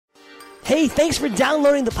Hey, thanks for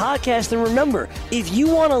downloading the podcast. And remember, if you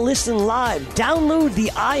want to listen live, download the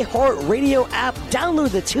iHeartRadio app,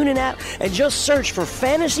 download the TuneIn app, and just search for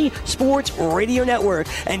Fantasy Sports Radio Network,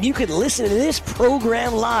 and you can listen to this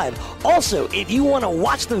program live. Also, if you want to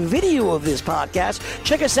watch the video of this podcast,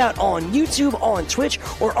 check us out on YouTube, on Twitch,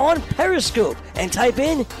 or on Periscope, and type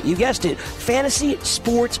in, you guessed it, Fantasy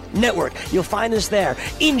Sports Network. You'll find us there.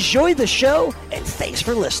 Enjoy the show, and thanks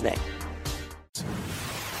for listening.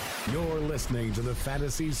 You're listening to the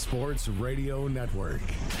Fantasy Sports Radio Network.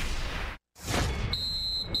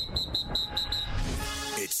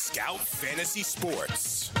 It's Scout Fantasy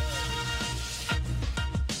Sports.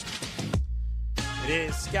 It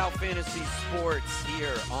is Scout Fantasy Sports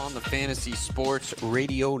here on the Fantasy Sports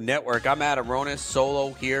Radio Network. I'm Adam Ronis,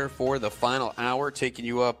 solo here for the final hour, taking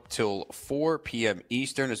you up till 4 p.m.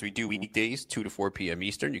 Eastern as we do weekdays, 2 to 4 p.m.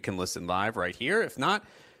 Eastern. You can listen live right here. If not,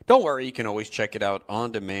 don't worry, you can always check it out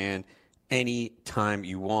on demand anytime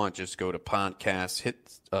you want. Just go to podcasts, hit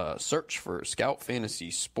search for Scout Fantasy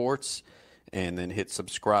Sports, and then hit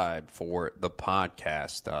subscribe for the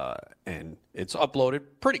podcast. And it's uploaded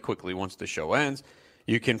pretty quickly once the show ends.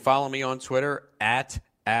 You can follow me on Twitter at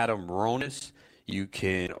Adam Ronis. You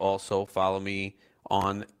can also follow me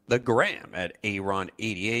on the gram at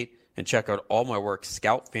Aaron88. And check out all my work,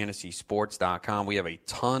 scoutfantasysports.com. We have a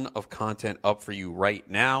ton of content up for you right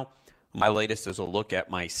now. My latest is a look at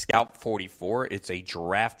my Scout 44. It's a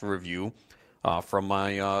draft review from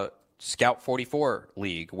my Scout 44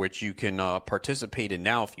 League, which you can participate in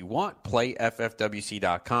now if you want.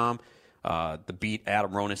 PlayFFWC.com. The Beat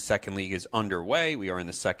Adam Ronis Second League is underway. We are in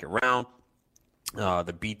the second round.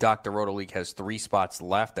 The Beat Dr. Roto League has 3 spots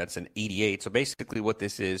left. That's an 88. So basically what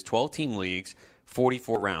this is, 12-team leagues,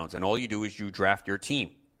 44 rounds, and all you do is you draft your team.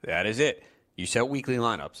 That is it. You set weekly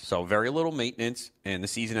lineups, so very little maintenance, and the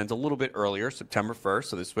season ends a little bit earlier, September 1st,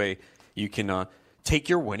 so this way you can take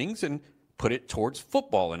your winnings and put it towards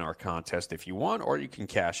football in our contest if you want, or you can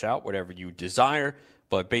cash out, whatever you desire,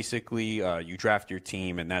 but basically you draft your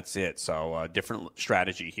team, and that's it. So different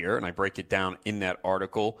strategy here, and I break it down in that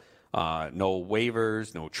article. No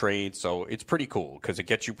waivers, no trades, so it's pretty cool because it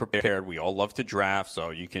gets you prepared. We all love to draft, so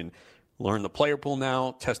you can learn the player pool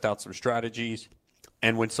now, test out some strategies,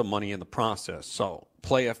 and win some money in the process. So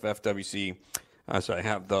play FFWC. So I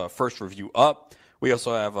have the first review up. We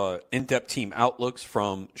also have in-depth team outlooks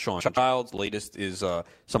from Sean Childs. Latest is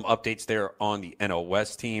some updates there on the NL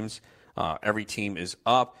West teams. Every team is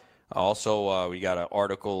up. Also, we got an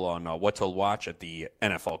article on what to watch at the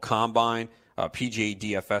NFL Combine. PGA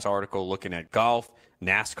DFS article looking at golf,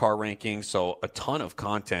 NASCAR rankings. So a ton of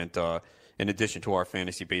content in addition to our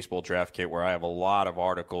fantasy baseball draft kit, where I have a lot of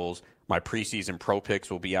articles. My preseason pro picks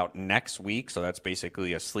will be out next week, so that's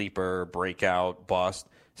basically a sleeper, breakout, bust,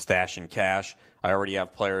 stash, and cash. I already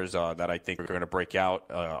have players that I think are going to break out,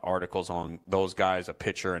 articles on those guys, a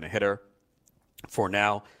pitcher and a hitter for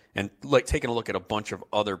now, and like taking a look at a bunch of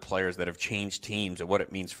other players that have changed teams and what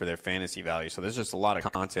it means for their fantasy value. So there's just a lot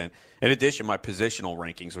of content. In addition, my positional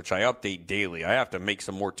rankings, which I update daily. I have to make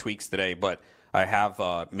some more tweaks today, but I have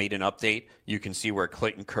made an update. You can see where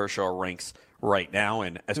Clayton Kershaw ranks right now,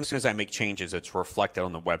 and as soon as I make changes, it's reflected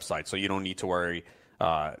on the website, so you don't need to worry.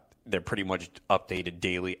 They're pretty much updated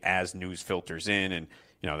daily as news filters in, and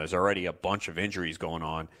there's already a bunch of injuries going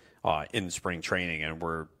on in spring training, and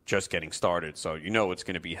we're just getting started, so it's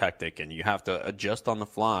going to be hectic, and you have to adjust on the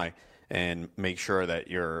fly and make sure that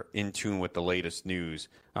you're in tune with the latest news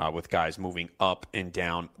with guys moving up and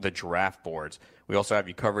down the draft boards. We also have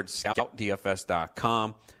you covered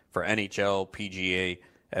scoutdfs.com for NHL, PGA,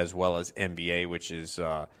 as well as NBA, which is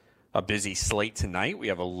a busy slate tonight. We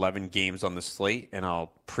have 11 games on the slate, and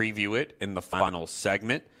I'll preview it in the final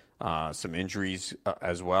segment. Some injuries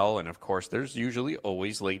as well, and of course, there's usually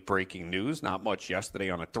always late-breaking news. Not much yesterday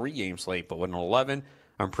on a 3-game slate, but with an 11,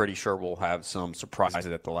 I'm pretty sure we'll have some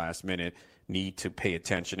surprises at the last minute. Need to pay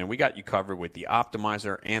attention, and we got you covered with the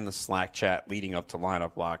optimizer and the Slack chat leading up to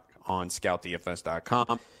lineup lock on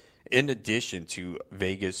scoutdfs.com, in addition to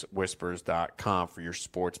vegaswhispers.com for your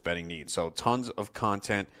sports betting needs. So tons of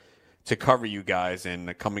content to cover you guys,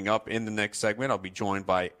 and coming up in the next segment, I'll be joined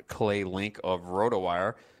by Clay Link of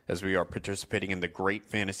RotoWire as we are participating in the Great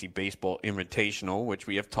Fantasy Baseball Invitational, which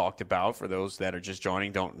we have talked about. For those that are just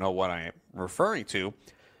joining, don't know what I am referring to.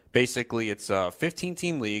 Basically, it's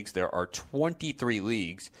 15-team leagues. There are 23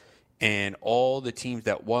 leagues, and all the teams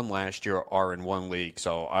that won last year are in one league.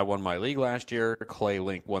 So I won my league last year. Clay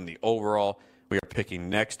Link won the overall. We are picking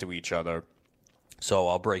next to each other. So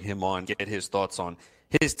I'll bring him on, get his thoughts on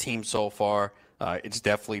his team so far. It's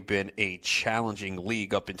definitely been a challenging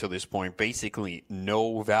league up until this point. Basically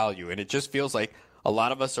no value. And it just feels like a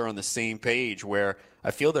lot of us are on the same page where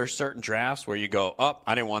I feel there's certain drafts where you go,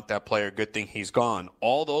 I didn't want that player. Good thing he's gone.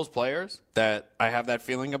 All those players that I have that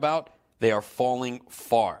feeling about, they are falling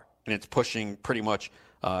far, and it's pushing pretty much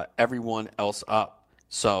everyone else up.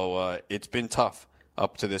 So it's been tough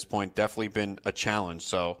up to this point. Definitely been a challenge.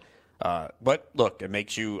 So, but look, it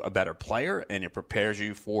makes you a better player, and it prepares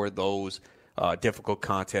you for those difficult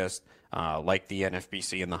contests like the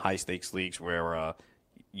NFBC and the high-stakes leagues where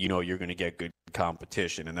you're going to get good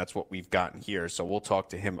competition, and that's what we've gotten here. So we'll talk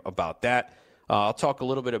to him about that. I'll talk a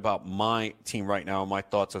little bit about my team right now, my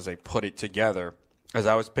thoughts as I put it together, as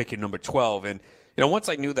I was picking number 12. And, once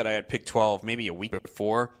I knew that I had picked 12 maybe a week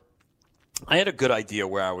before, I had a good idea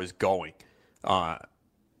where I was going, and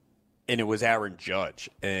it was Aaron Judge.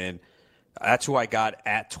 And that's who I got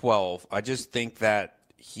at 12. I just think that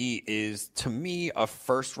he is, to me, a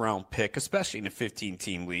first-round pick, especially in a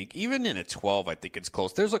 15-team league. Even in a 12, I think it's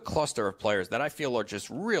close. There's a cluster of players that I feel are just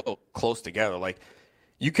real close together. Like,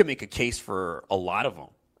 you can make a case for a lot of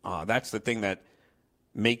them. That's the thing that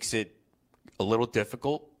makes it a little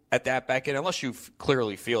difficult at that back end, unless you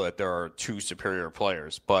clearly feel that there are two superior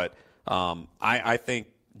players. But I think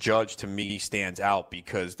Judge, to me, stands out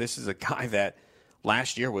because this is a guy that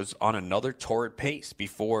last year was on another torrid pace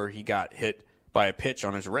before he got hit by a pitch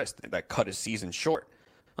on his wrist that cut his season short.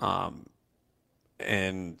 And,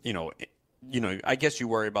 I guess you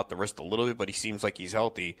worry about the wrist a little bit, but he seems like he's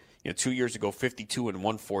healthy. 2 years ago, 52 and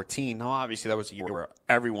 114. Now, obviously, that was a year where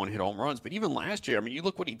everyone hit home runs. But even last year, you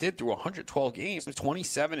look what he did through 112 games,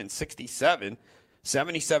 27 and 67,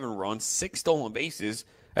 77 runs, 6 stolen bases.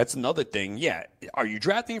 That's another thing. Yeah, are you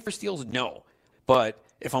drafting for steals? No. But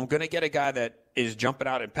if I'm going to get a guy that is jumping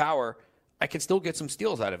out in power, I can still get some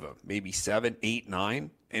steals out of him, maybe 7, 8,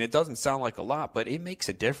 9. And it doesn't sound like a lot, but it makes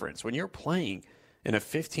a difference. When you're playing in a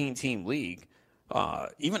 15-team league,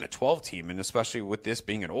 even a 12-team, and especially with this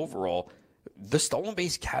being an overall, the stolen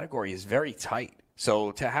base category is very tight.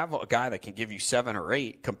 So to have a guy that can give you 7 or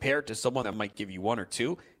 8 compared to someone that might give you 1 or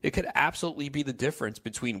 2, it could absolutely be the difference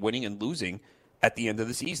between winning and losing at the end of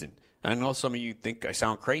the season. And I know some of you think I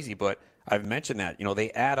sound crazy, but I've mentioned that.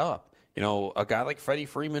 They add up. A guy like Freddie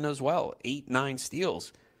Freeman as well, 8, 9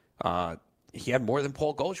 steals. He had more than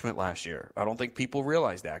Paul Goldschmidt last year. I don't think people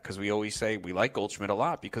realize that because we always say we like Goldschmidt a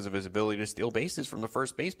lot because of his ability to steal bases from the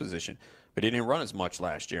first base position. But he didn't run as much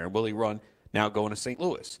last year. And will he run now going to St.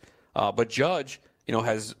 Louis? But Judge,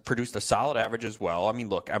 has produced a solid average as well.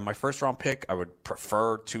 Look, at my first-round pick, I would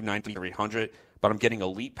prefer 290, 300, but I'm getting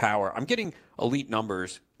elite power. I'm getting elite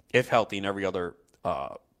numbers, if healthy, in every other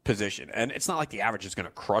position. And it's not like the average is going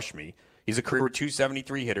to crush me. He's a career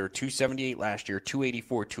 273 hitter, 278 last year,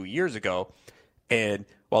 284 2 years ago. And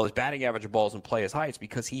while his batting average of balls in play is high, it's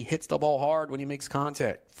because he hits the ball hard when he makes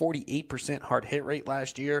contact. 48% hard hit rate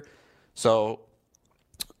last year. So,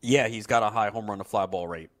 yeah, he's got a high home run to fly ball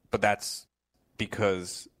rate. But that's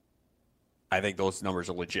because I think those numbers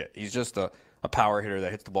are legit. He's just a power hitter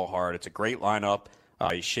that hits the ball hard. It's a great lineup.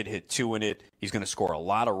 He should hit 2 in it. He's going to score a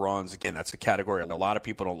lot of runs. Again, that's a category that a lot of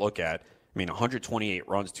people don't look at. 128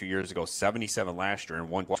 runs 2 years ago, 77 last year, and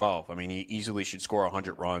 112. He easily should score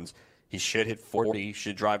 100 runs. He should hit 40. He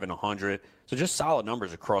should drive in 100. So just solid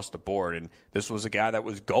numbers across the board. And this was a guy that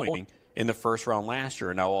was going in the first round last year,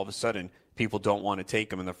 and now all of a sudden people don't want to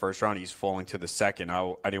take him in the first round. He's falling to the second.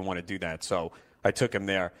 I didn't want to do that, so I took him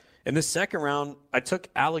there. In the second round, I took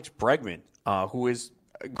Alex Bregman, who is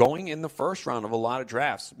going in the first round of a lot of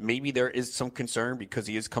drafts. Maybe there is some concern because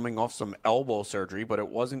he is coming off some elbow surgery, but it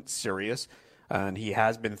wasn't serious, and he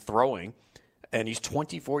has been throwing, and he's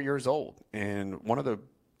 24 years old, and one of the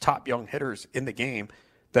top young hitters in the game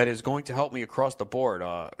that is going to help me across the board.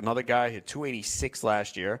 Another guy hit 286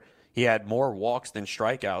 last year. He had more walks than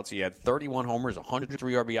strikeouts. He had 31 homers,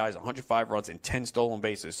 103 RBIs, 105 runs, and 10 stolen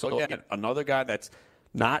bases. So, again, another guy that's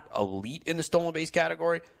not elite in the stolen base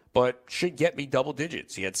category, but should get me double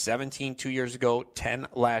digits. He had 17 2 years ago, 10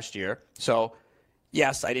 last year. So,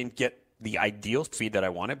 yes, I didn't get the ideal speed that I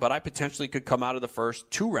wanted, but I potentially could come out of the first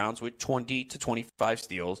 2 rounds with 20 to 25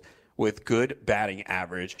 steals with good batting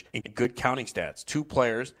average and good counting stats. 2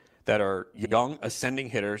 players that are young, ascending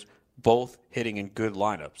hitters, both hitting in good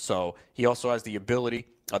lineups. So he also has the ability,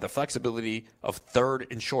 the flexibility of third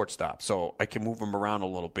and shortstop. So I can move him around a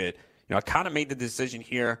little bit. I kind of made the decision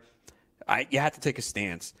here. You had to take a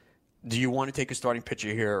stance. Do you want to take a starting pitcher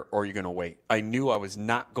here, or are you going to wait? I knew I was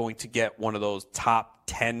not going to get one of those top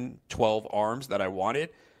 10, 12 arms that I wanted,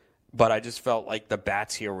 but I just felt like the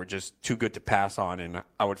bats here were just too good to pass on, and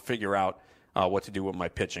I would figure out what to do with my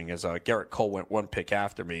pitching. As Garrett Cole went 1 pick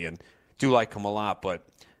after me, and do like him a lot, but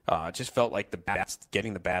just felt like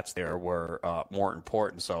getting the bats there were more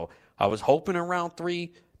important. So I was hoping in round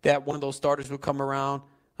 3 that one of those starters would come around.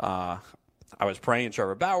 I was praying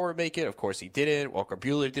Trevor Bauer would make it. Of course, he didn't. Walker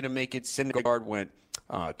Buehler didn't make it. Syndergaard went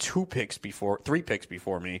 3 picks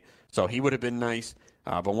before me, so he would have been nice.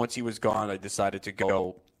 But once he was gone, I decided to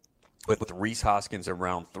go with Rhys Hoskins in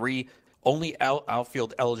round 3. Only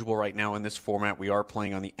outfield eligible right now in this format. We are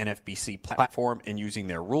playing on the NFBC platform and using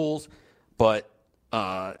their rules, but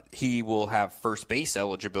he will have first base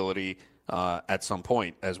eligibility at some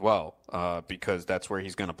point as well, because that's where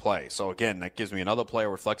he's going to play. So again, that gives me another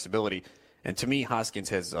player with flexibility. And to me, Hoskins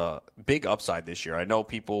has a big upside this year. I know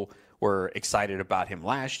people were excited about him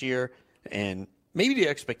last year, and maybe the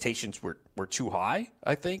expectations were too high,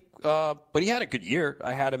 I think. But he had a good year.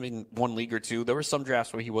 I had him in one league or two. There were some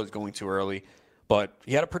drafts where he was going too early, but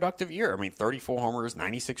he had a productive year. I mean, 34 homers,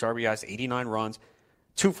 96 RBIs, 89 runs,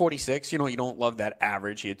 246. You know, you don't love that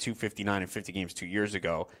average. He had 259 in 50 games 2 years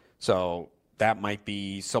ago. So that might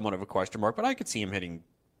be somewhat of a question mark, but I could see him hitting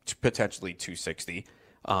potentially 260.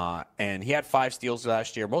 And he had 5 steals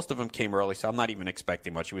last year. Most of them came early, so I'm not even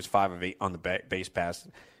expecting much. He was 5 of 8 on the base pass.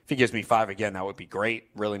 If he gives me 5 again, that would be great.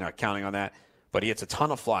 Really not counting on that. But he hits a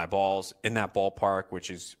ton of fly balls in that ballpark,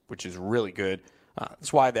 which is really good.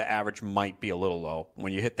 That's why the average might be a little low.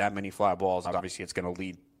 When you hit that many fly balls, obviously it's going to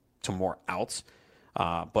lead to more outs.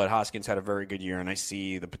 But Hoskins had a very good year, and I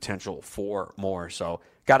see the potential for more. So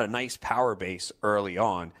got a nice power base early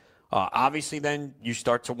on. Obviously, then you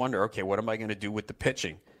start to wonder, okay, what am I going to do with the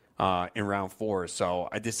pitching in round 4? So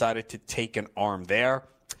I decided to take an arm there.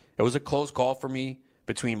 It was a close call for me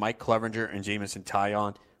between Mike Clevinger and Jameson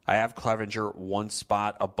Taillon. I have Clevinger one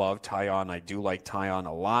spot above Taillon. I do like Taillon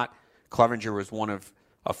a lot. Clevinger was one of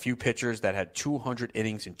a few pitchers that had 200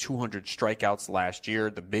 innings and 200 strikeouts last year.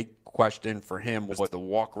 The big question for him was the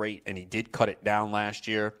walk rate, and he did cut it down last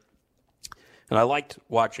year. And I liked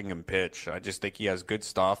watching him pitch. I just think he has good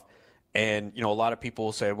stuff. And, you know, a lot of people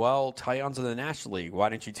will say, well, Taillon's in the National League. Why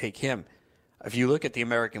didn't you take him? If you look at the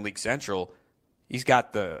American League Central, he's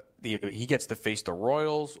got he gets to face the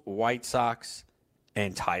Royals, White Sox,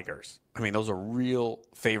 and Tigers. I mean, those are real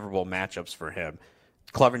favorable matchups for him.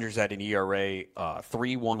 Clevinger's at an ERA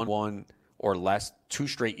 3.11 or less 2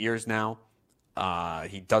 straight years now.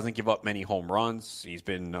 He doesn't give up many home runs. He's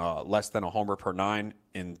been less than a homer per 9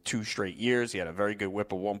 in 2 straight years. He had a very good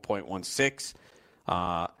whip of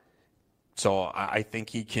 1.16. So I think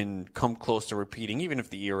he can come close to repeating, even if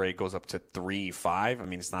the ERA goes up to 3.5. I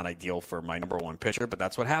mean, it's not ideal for my number 1 pitcher, but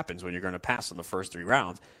that's what happens when you're going to pass in the first 3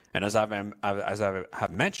 rounds. And as I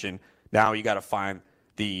have mentioned, now you got to find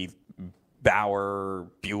the Bauer,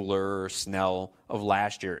 Buehler, Snell of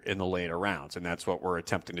last year in the later rounds, and that's what we're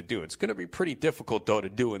attempting to do. It's going to be pretty difficult, though, to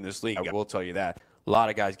do in this league. I will tell you that. A lot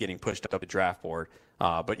of guys getting pushed up the draft board.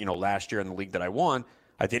 But, you know, last year in the league that I won,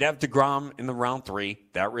 I did have DeGrom in the round 3.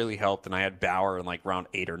 That really helped, and I had Bauer in, like, round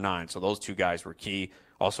 8 or 9. So those 2 guys were key.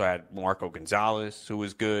 Also had Marco Gonzalez, who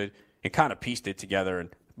was good, and kind of pieced it together. And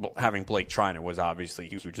having Blake Treinen was obviously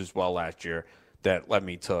huge as well last year. That led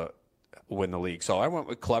me to win the league. So I went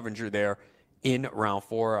with Clevinger there in round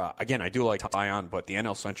 4. Again, I do like Taillon, but the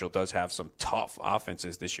NL Central does have some tough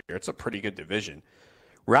offenses this year. It's a pretty good division.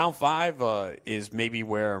 Round 5 is maybe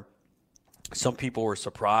where some people were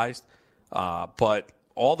surprised, but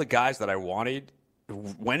all the guys that I wanted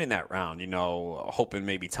went in that round, you know, hoping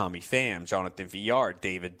maybe Tommy Pham, Jonathan Villar,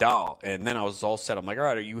 David Dahl. And then I was all set. I'm like, all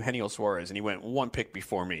right, are you Eugenio Suarez? And he went 1 pick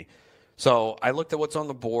before me. So I looked at what's on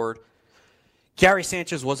the board. Gary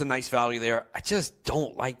Sanchez was a nice value there. I just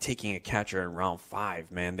don't like taking a catcher in round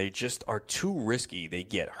 5, man. They just are too risky. They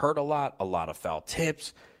get hurt a lot of foul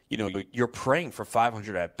tips. You know, you're praying for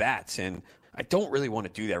 500 at-bats, and I don't really want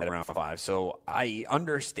to do that in round 5. So I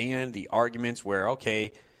understand the arguments where,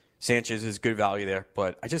 okay, Sanchez is good value there,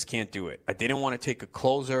 but I just can't do it. I didn't want to take a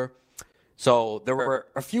closer. So there were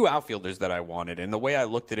a few outfielders that I wanted, and the way I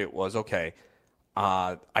looked at it was, okay,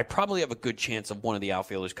 I probably have a good chance of one of the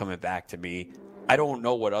outfielders coming back to me. I don't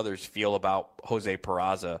know what others feel about Jose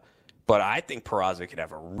Peraza, but I think Peraza could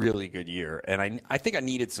have a really good year. And I think I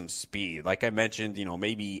needed some speed. Like I mentioned, you know,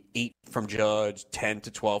 maybe 8 from Judge, 10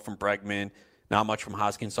 to 12 from Bregman, not much from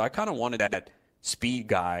Hoskins. So I kind of wanted that speed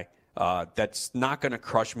guy that's not going to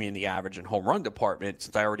crush me in the average and home run department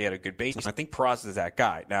since I already had a good base. I think Peraza is that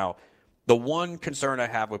guy. Now, the one concern I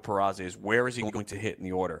have with Peraza is where is he going to hit in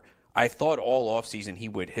the order? I thought all offseason he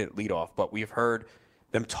would hit leadoff, but we've heard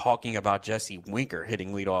them talking about Jesse Winker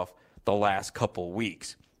hitting leadoff the last couple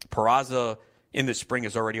weeks. Peraza in the spring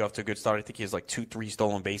is already off to a good start. I think he has like 2-3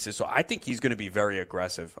 stolen bases, so I think he's going to be very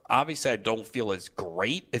aggressive. Obviously, I don't feel as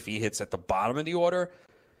great if he hits at the bottom of the order.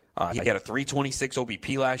 He had a 326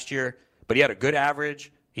 OBP last year, but he had a good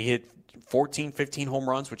average. He hit 14, 15 home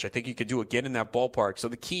runs, which I think he could do again in that ballpark. So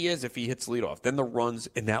the key is if he hits leadoff, then the runs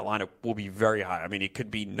in that lineup will be very high. I mean, it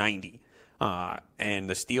could be 90. And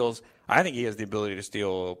the steals, I think he has the ability to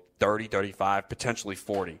steal 30, 35, potentially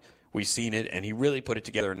 40. We've seen it, and he really put it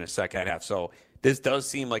together in the second half. So this does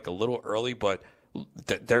seem like a little early, but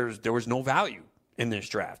there was no value in this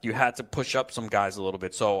draft. You had to push up some guys a little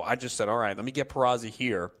bit. So I just said, all right, let me get Peraza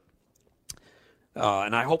here.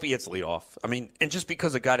 And I hope he hits leadoff. I mean, and just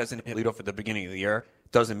because a guy doesn't hit leadoff at the beginning of the year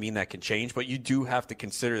doesn't mean that can change, but you do have to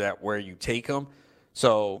consider that where you take him.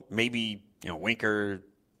 So maybe, Winker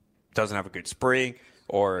doesn't have a good spring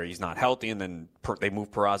or he's not healthy, and then they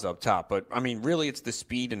move Peraza up top. But, I mean, really it's the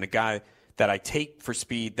speed and the guy that I take for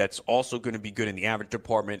speed that's also going to be good in the average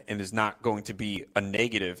department and is not going to be a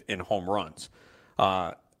negative in home runs.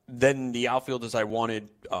 Then the outfielders I wanted,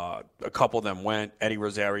 a couple of them went, Eddie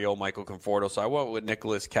Rosario, Michael Conforto. So I went with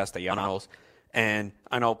Nicholas Castellanos. And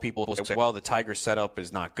I know people will say, well, the Tigers setup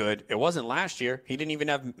is not good. It wasn't last year. He didn't even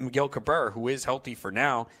have Miguel Cabrera, who is healthy for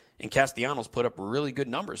now. And Castellanos put up really good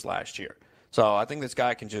numbers last year. So I think this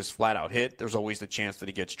guy can just flat out hit. There's always the chance that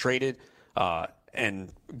he gets traded.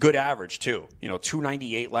 And good average, too.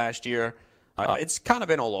 298 last year. It's kind of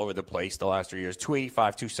been all over the place the last 3 years.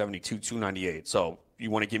 285, 272, 298. So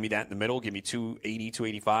you want to give me that in the middle, give me 280,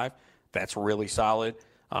 285. That's really solid.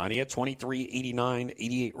 And he had 23, 89,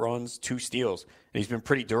 88 runs, 2 steals. And he's been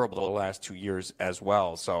pretty durable the last 2 years as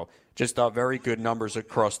well. So just very good numbers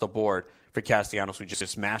across the board for Castellanos, who just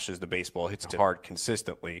smashes the baseball, hits it hard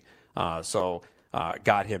consistently. So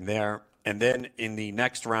got him there. And then in the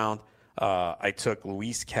next round, I took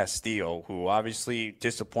Luis Castillo, who obviously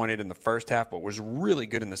disappointed in the first half, but was really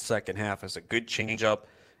good in the second half as a good changeup.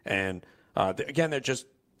 And again, they're just,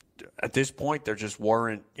 at this point, there just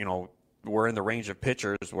weren't, we're in the range of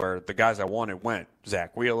pitchers where the guys I wanted went.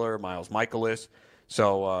 Zach Wheeler, Miles Michaelis.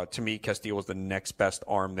 So to me, Castillo was the next best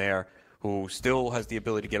arm there, who still has the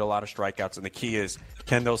ability to get a lot of strikeouts. And the key is,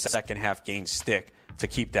 can those second half gains stick to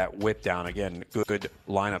keep that whip down? Again, good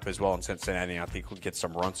lineup as well in Cincinnati. I think we'll get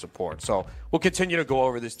some run support. So we'll continue to go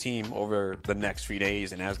over this team over the next few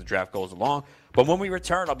days and as the draft goes along. But when we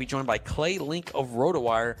return, I'll be joined by Clay Link of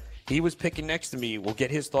RotoWire. He was picking next to me. We'll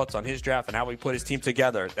get his thoughts on his draft and how he put his team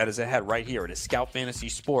together. That is ahead right here at Scout Fantasy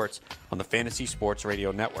Sports on the Fantasy Sports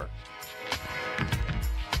Radio Network.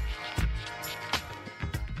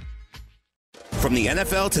 From the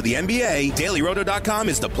NFL to the NBA, DailyRoto.com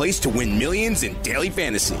is the place to win millions in daily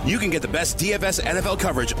fantasy. You can get the best DFS NFL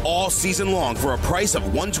coverage all season long for a price of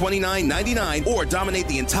 $129.99 or dominate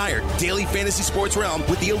the entire daily fantasy sports realm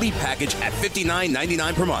with the Elite Package at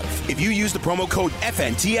 $59.99 per month. If you use the promo code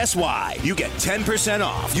FNTSY, you get 10%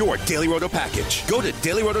 off your Daily Roto package. Go to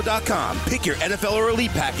DailyRoto.com, pick your NFL or Elite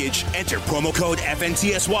Package, enter promo code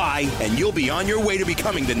FNTSY, and you'll be on your way to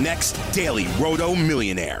becoming the next Daily Roto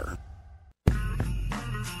millionaire.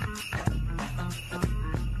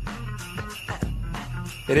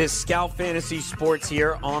 It is Scout Fantasy Sports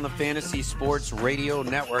here on the Fantasy Sports Radio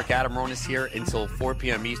Network. Adam Ronis here until 4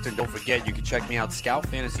 p.m. Eastern. Don't forget, you can check me out,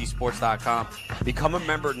 scoutfantasysports.com. Become a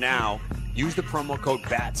member now. Use the promo code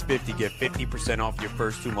BATS50. Get 50% off your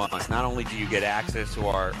first 2 months. Not only do you get access to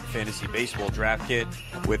our fantasy baseball draft kit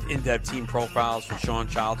with in-depth team profiles from Sean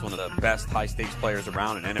Childs, one of the best high-stakes players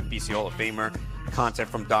around, an NFBC Hall of Famer, content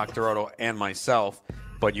from Dr. Otto and myself,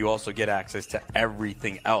 but you also get access to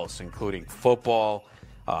everything else, including football,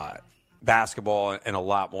 basketball, and a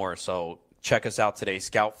lot more. So check us out today,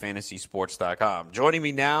 scoutfantasysports.com. Joining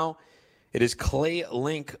me now, it is Clay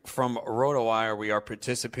Link from RotoWire. We are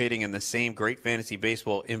participating in the same Great Fantasy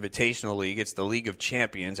Baseball Invitational League. It's the League of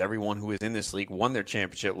Champions. Everyone who is in this league won their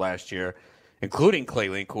championship last year, including Clay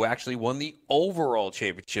Link, who actually won the overall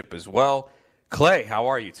championship as well. Clay, how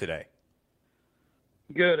are you today?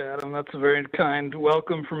 Good, Adam. That's a very kind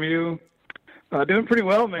welcome from you. Doing pretty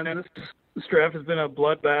well, man. This draft has been a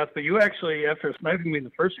bloodbath, but you actually, after sniping me in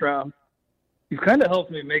the first round, you've kind of helped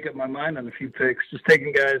me make up my mind on a few picks, just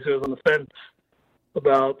taking guys who I was on the fence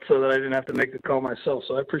about so that I didn't have to make the call myself.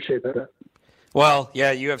 So I appreciate that. Well,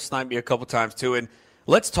 yeah, you have sniped me a couple times too, and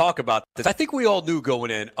let's talk about this. I think we all knew going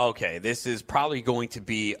in, okay, this is probably going to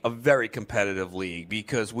be a very competitive league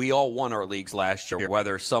because we all won our leagues last year.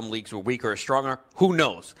 Whether some leagues were weaker or stronger, who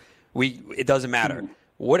knows? It doesn't matter.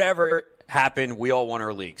 Whatever happened, we all won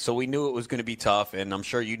our league. So we knew it was going to be tough, and I'm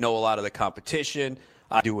sure you know a lot of the competition.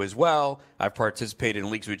 I do as well. I've participated in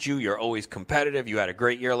leagues with you. You're always competitive. You had a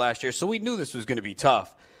great year last year, so we knew this was going to be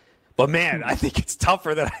tough. But, man, I think it's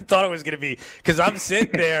tougher than I thought it was going to be because I'm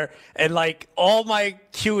sitting there and, like, all my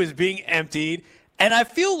queue is being emptied, and I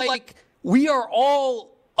feel like we are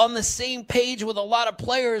all on the same page with a lot of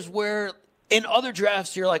players where In other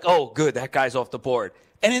drafts, you're like, oh, good, that guy's off the board.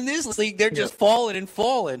 And in this league, they're just falling and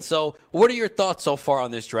falling. So what are your thoughts so far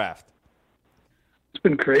on this draft? It's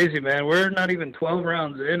been crazy, man. We're not even 12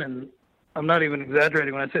 rounds in, and I'm not even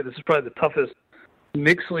exaggerating when I say this is probably the toughest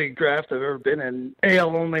mixed league draft I've ever been in.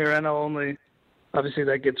 AL only or NL only. Obviously,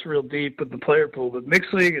 that gets real deep with the player pool. But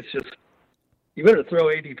mixed league, it's just, you better throw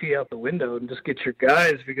ADP out the window and just get your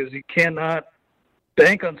guys, because you cannot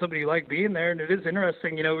bank on somebody like being there. And it is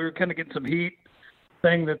interesting, we were kind of getting some heat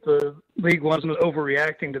saying that the league wasn't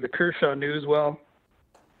overreacting to the Kershaw news. Well,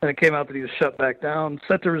 and it came out that he was shut back down,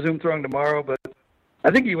 set to resume throwing tomorrow, but I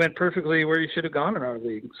think he went perfectly where he should have gone in our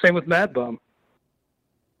league. Same with Mad Bum.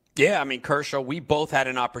 Yeah, I mean, Kershaw, we both had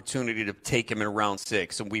an opportunity to take him in round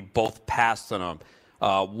 6, and we both passed on him.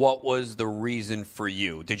 What was the reason for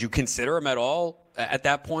you? Did you consider him at all at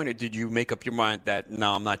that point, or did you make up your mind that,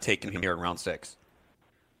 no, I'm not taking him here in round 6?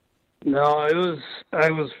 No, I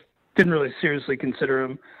didn't really seriously consider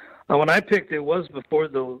him. When I picked, it was before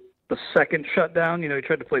the second shutdown. He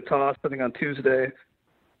tried to play toss, I think, on Tuesday,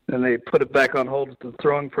 and they put it back on hold with the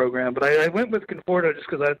throwing program. But I went with Conforto just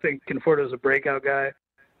because I think Conforto is a breakout guy.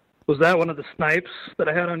 Was that one of the snipes that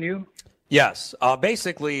I had on you? Yes.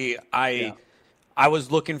 Basically, I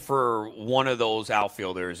was looking for one of those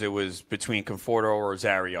outfielders. It was between Conforto or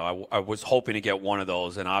Rosario. I was hoping to get one of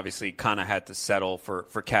those, and obviously kind of had to settle for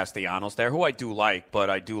Castellanos there, who I do like, but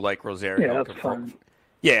I do like Rosario. Yeah, that's fun.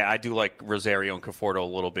 Yeah, I do like Rosario and Conforto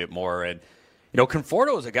a little bit more. And,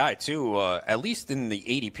 Conforto is a guy, too, at least in the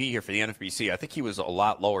ADP here for the NFBC. I think he was a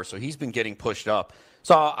lot lower, so he's been getting pushed up.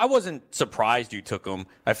 So I wasn't surprised you took him.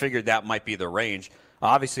 I figured that might be the range.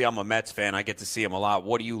 Obviously, I'm a Mets fan. I get to see him a lot.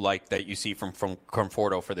 What do you like that you see from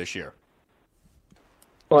Conforto for this year?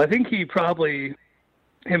 Well, I think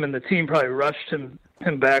him and the team probably rushed him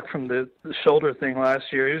back from the shoulder thing last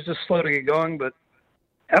year. He was just slow to get going, but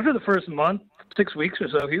after the first month, 6 weeks or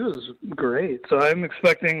so, he was great. So I'm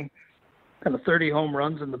expecting kind of 30 home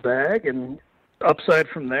runs in the bag and upside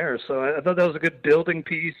from there. So I thought that was a good building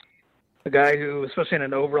piece. A guy who, especially in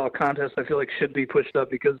an overall contest, I feel like should be pushed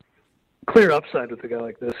up, because clear upside with a guy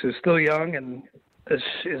like this who's still young and has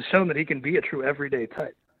shown that he can be a true everyday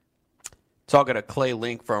type. Talking to Clay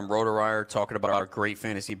Link from RotoWire, talking about our great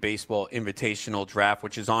fantasy baseball invitational draft,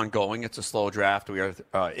 which is ongoing. It's a slow draft. We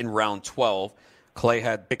are in round 12. Clay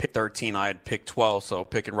had picked 13. I had picked 12, so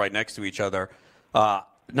picking right next to each other.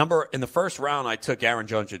 In the first round, I took Aaron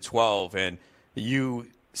Judge at 12, and you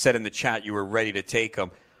said in the chat you were ready to take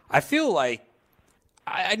him. I feel like,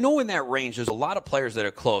 I know in that range there's a lot of players that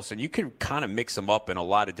are close, and you can kind of mix them up in a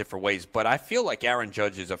lot of different ways, but I feel like Aaron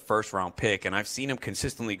Judge is a first-round pick, and I've seen him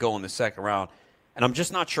consistently go in the second round, and I'm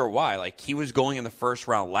just not sure why. Like, he was going in the first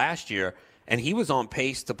round last year, and he was on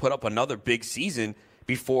pace to put up another big season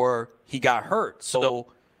before he got hurt. So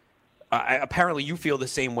apparently you feel the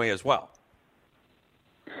same way as well.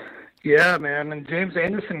 Yeah, man, and James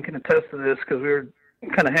Anderson can attest to this, because we were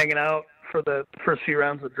kind of hanging out for the first few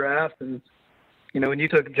rounds of the draft, and when you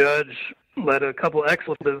took Judge, let a couple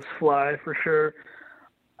expletives fly for sure.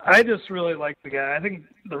 I just really like the guy. I think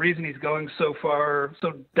the reason he's going so far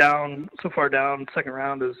down second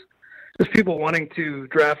round is just people wanting to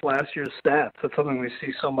draft last year's stats. That's something we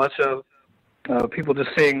see so much of. People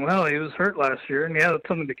just saying, well, he was hurt last year, and yeah, that's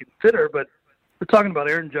something to consider, but we're talking about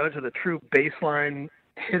Aaron Judge at a true baseline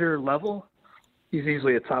hitter level. He's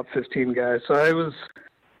easily a top 15 guy. So I was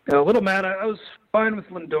a little mad. I was fine with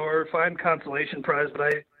Lindor, fine consolation prize, but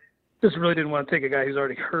I just really didn't want to take a guy who's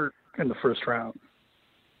already hurt in the first round.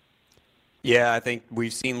 Yeah, I think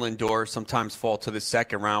we've seen Lindor sometimes fall to the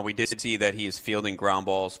second round. We did see that he is fielding ground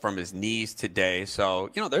balls from his knees today. So,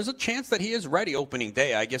 there's a chance that he is ready opening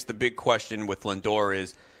day. I guess the big question with Lindor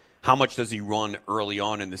is how much does he run early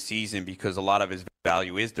on in the season, because a lot of his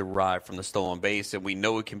value is derived from the stolen base, and we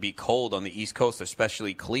know it can be cold on the East Coast,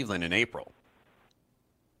 especially Cleveland in April.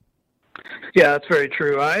 Yeah, that's very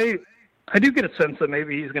true. I do get a sense that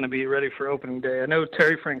maybe he's going to be ready for opening day. I know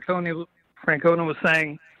Terry Francona was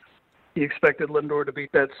saying he expected Lindor to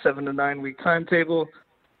beat that 7 to 9 week timetable.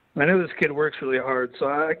 I know this kid works really hard, so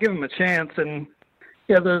I give him a chance. And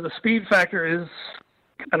yeah, the speed factor is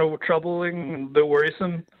kind of troubling and a bit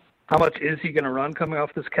worrisome. How much is he going to run coming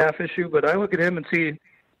off this calf issue? But I look at him and see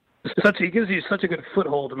he gives you such a good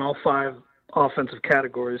foothold in all 5 offensive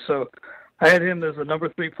categories. So I had him as the number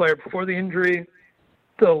 3 player before the injury,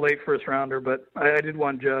 still a late first rounder, but I did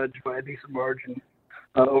want Judge by a decent margin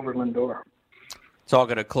over Lindor.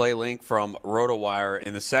 Talking to Clay Link from RotoWire,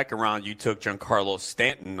 in the second round, you took Giancarlo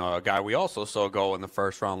Stanton, a guy we also saw go in the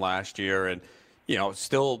first round last year. And,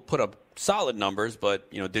 still put up solid numbers, but,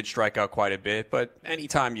 did strike out quite a bit. But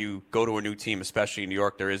anytime you go to a new team, especially in New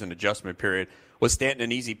York, there is an adjustment period. Was Stanton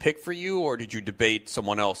an easy pick for you, or did you debate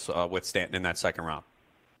someone else with Stanton in that second round?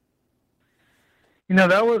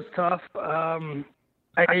 That was tough.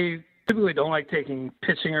 I typically don't like taking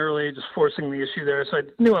pitching early, just forcing the issue there. So I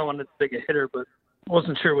knew I wanted to take a hitter, but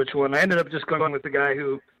wasn't sure which one. I ended up just going with the guy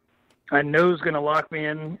who I know is going to lock me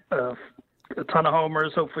in a ton of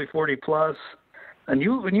homers, hopefully 40 plus. And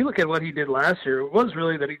when you look at what he did last year, it was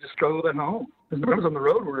really that he just struggled at home. His numbers on the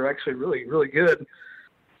road were actually really, really good.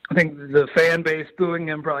 I think the fan base booing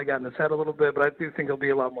him probably got in his head a little bit, but I do think he'll be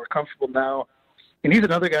a lot more comfortable now. And he's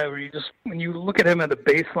another guy where when you look at him at a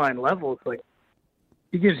baseline level, it's like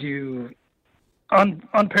he gives you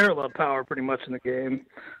unparalleled power pretty much in the game.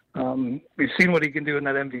 We've seen what he can do in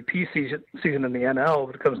that MVP season in the NL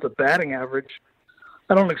when it comes to batting average.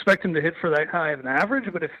 I don't expect him to hit for that high of an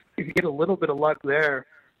average, but if you get a little bit of luck there,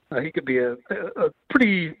 he could be a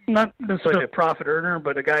pretty, not necessarily a profit earner,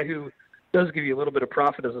 but a guy who does give you a little bit of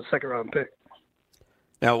profit as a second-round pick.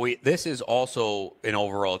 Now, this is also an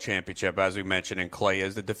overall championship, as we mentioned, and Clay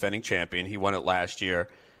is the defending champion. He won it last year.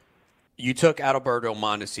 You took Adalberto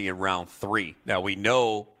Mondesi in round 3. Now, we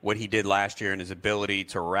know what he did last year and his ability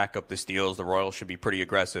to rack up the steals. The Royals should be pretty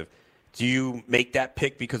aggressive. Do you make that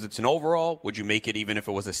pick because it's an overall? Would you make it even if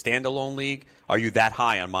it was a standalone league? Are you that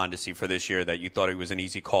high on Mondesi for this year that you thought it was an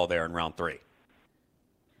easy call there in round 3? I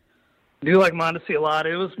do like Mondesi a lot.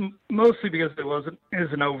 It was mostly because it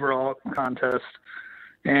is an overall contest.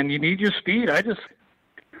 And you need your speed.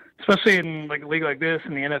 Especially in like a league like this,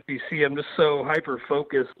 in the NFBC, I'm just so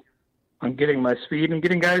hyper-focused on getting my speed and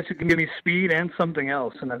getting guys who can give me speed and something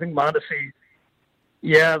else. And I think Mondesi,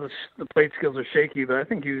 the plate skills are shaky, but I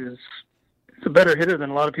think he's a better hitter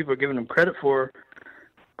than a lot of people are giving him credit for.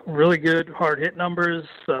 Really good hard hit numbers.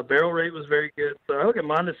 Barrel rate was very good. So I look at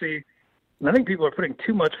Mondesi, and I think people are putting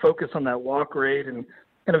too much focus on that walk rate and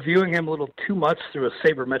kind of viewing him a little too much through a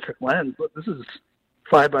sabermetric lens. But this is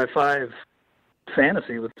 5x5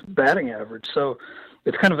 fantasy with batting average. So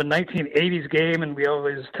it's kind of a 1980s game, and we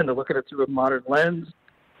always tend to look at it through a modern lens.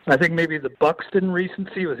 I think maybe the Buxton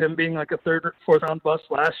recency with him being like a third or fourth round bust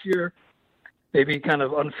last year, maybe kind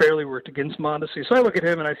of unfairly worked against Mondesi. So I look at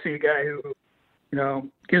him and I see a guy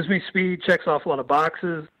who, gives me speed, checks off a lot of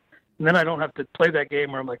boxes, and then I don't have to play that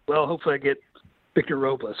game where I'm like, well, hopefully I get Victor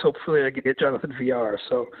Robles. Hopefully I can get Jonathan VR.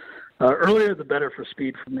 So earlier the better for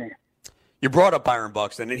speed for me. You brought up Byron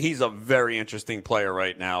Buxton, and he's a very interesting player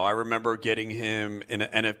right now. I remember getting him in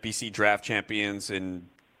an NFBC Draft Champions in,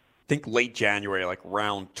 I think, late January, like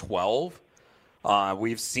round 12.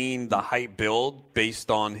 We've seen the height build based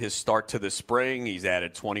on his start to the spring. He's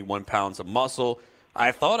added 21 pounds of muscle.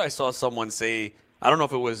 I thought I saw someone say, I don't know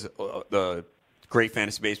if it was the Great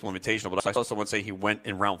Fantasy Baseball Invitational, but I saw someone say he went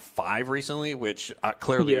in round 5 recently, which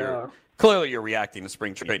clearly you're reacting to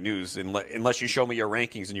spring trade news unless you show me your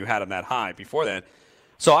rankings and you had him that high before then.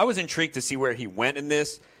 So I was intrigued to see where he went in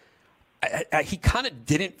this. He kind of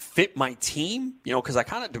didn't fit my team, because I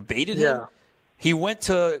kind of debated him. He went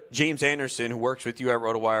to James Anderson, who works with you at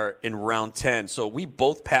RotoWire, in round 10. So we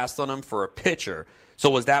both passed on him for a pitcher. So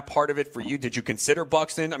was that part of it for you? Did you consider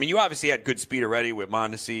Buxton? I mean, you obviously had good speed already with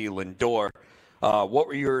Mondesi, Lindor. What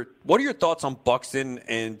are your thoughts on Buxton,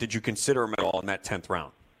 and did you consider him at all in that 10th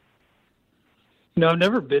round? No, I've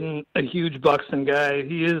never been a huge Buxton guy.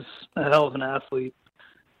 He is a hell of an athlete.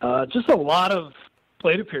 Just a lot of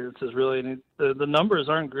plate appearances, really, and the numbers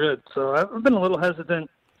aren't good. So I've been a little hesitant.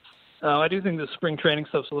 I do think the spring training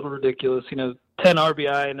stuff's a little ridiculous. 10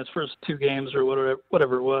 RBI in his first 2 games or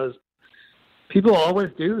whatever it was. People always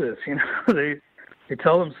do this. They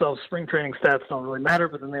tell themselves spring training stats don't really matter,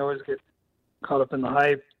 but then they always get caught up in the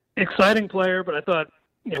hype. Exciting player, but I thought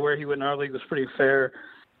where he went in our league was pretty fair.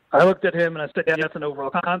 I looked at him and I said, that's an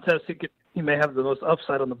overall contest. He may have the most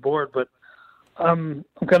upside on the board, but I'm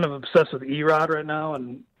kind of obsessed with Erod right now,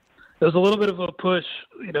 and there was a little bit of a push.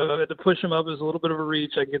 I had to push him up. It was a little bit of a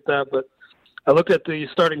reach. I get that, but I looked at the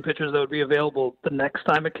starting pitchers that would be available the next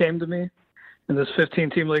time it came to me in this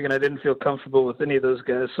 15-team league, and I didn't feel comfortable with any of those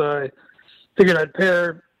guys. So I figured I'd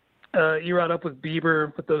pair Erod up with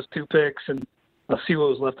Bieber with those 2 picks, and I'll see what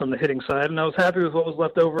was left on the hitting side. And I was happy with what was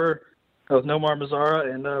left over with Nomar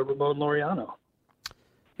Mazara and Ramon Laureano.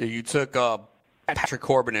 You took Patrick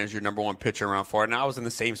Corbin as your number 1 pitcher around 4, and I was in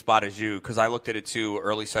the same spot as you because I looked at it too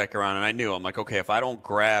early second round, and I knew, I'm like, okay, if I don't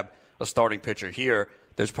grab a starting pitcher here,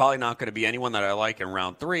 there's probably not going to be anyone that I like in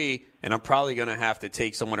round 3, and I'm probably going to have to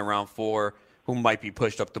take someone in round 4 who might be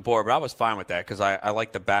pushed up the board. But I was fine with that because I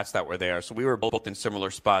like the bats that were there. So we were both in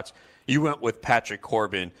similar spots. You went with Patrick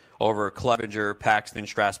Corbin over Clevenger, Paxton,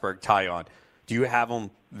 Strasburg, Taillon. Do you have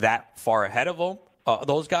him that far ahead of them,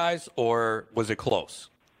 those guys, or was it close?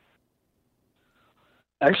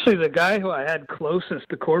 Actually, the guy who I had closest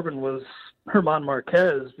to Corbin was Herman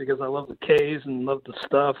Marquez because I love the K's and love the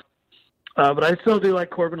stuff. But I still do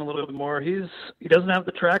like Corbin a little bit more. He doesn't have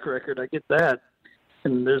the track record. I get that.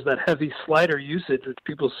 And there's that heavy slider usage, which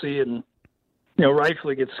people see and,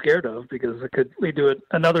 rightfully get scared of because it could lead to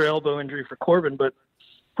another elbow injury for Corbin. But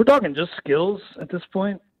if we're talking just skills at this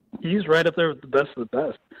point, he's right up there with the best of the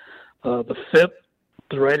best. The FIP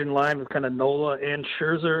is right in line with kind of Nola and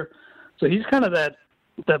Scherzer. So he's kind of that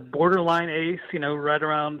borderline ace, right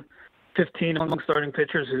around 15 among starting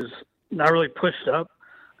pitchers who's not really pushed up.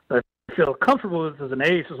 I feel comfortable with as an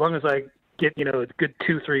ace as long as I get, a good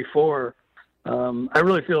 2, 3, 4. I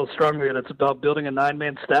really feel strongly that it's about building a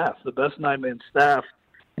 9-man staff, the best 9-man staff,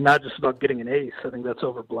 and not just about getting an ace. I think that's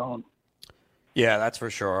overblown. Yeah, that's for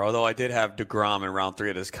sure. Although I did have DeGrom in round 3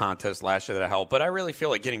 of this contest last year that helped. But I really feel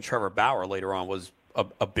like getting Trevor Bauer later on was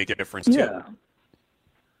a big difference, too.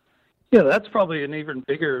 Yeah, that's probably an even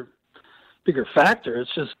bigger factor.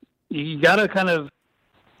 It's just you got to kind of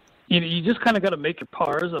you just kind of got to make your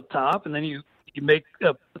pars up top, and then you make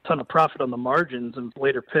a ton of profit on the margins and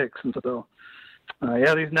later picks. And so,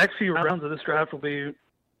 these next few rounds of this draft will be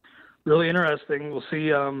really interesting. We'll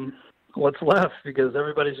see what's left because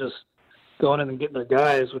everybody's just going in and getting their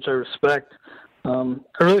guys, which I respect. I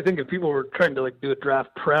really think if people were trying to do a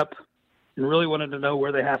draft prep and really wanted to know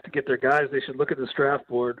where they have to get their guys, they should look at this draft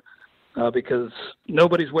board because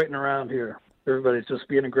nobody's waiting around here. Everybody's just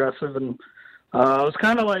being aggressive. And I was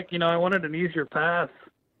kind of like, I wanted an easier path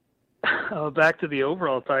back to the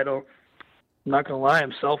overall title. I'm not going to lie,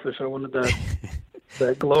 I'm selfish. I wanted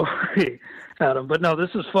that glory at him. But no, this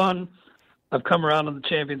is fun. I've come around in the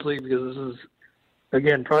Champions League because this is,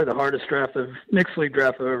 again, probably the hardest mixed league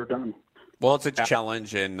draft I've ever done. Well, it's a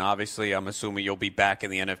challenge, and obviously I'm assuming you'll be back in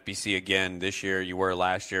the NFBC again this year. You were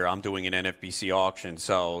last year. I'm doing an NFBC auction,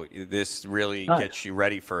 so this really gets you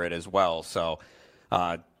ready for it as well. So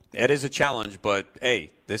it is a challenge, but,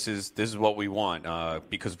 hey, this is what we want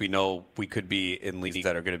because we know we could be in leagues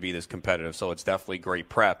that are going to be this competitive, so it's definitely great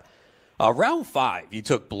prep. Round 5, you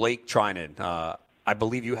took Blake Treinen. I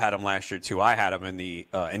believe you had him last year, too. I had him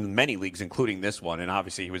in many leagues, including this one, and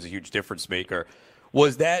obviously he was a huge difference maker.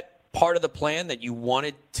 Was that part of the plan that you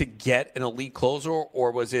wanted to get an elite closer,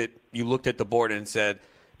 or was it you looked at the board and said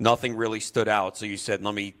nothing really stood out, so you said,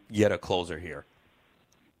 let me get a closer here?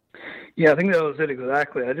 Yeah, I think that was it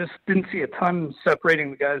exactly. I just didn't see a ton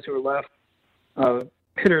separating the guys who were left,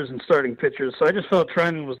 hitters and starting pitchers. So I just felt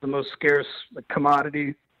Treinen was the most scarce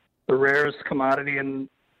commodity, the rarest commodity, and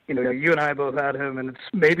you and I both had him, and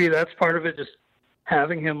maybe that's part of it, just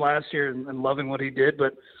having him last year and loving what he did.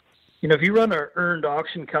 But, if you run our earned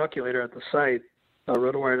auction calculator at the site,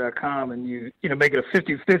 rotowire.com, and you make it a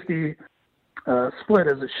 50-50 split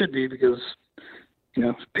as it should be because,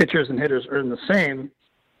 pitchers and hitters earn the same,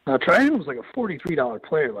 Treinen was like a $43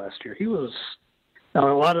 player last year. He was –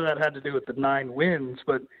 now, a lot of that had to do with the 9 wins,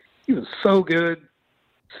 but he was so good.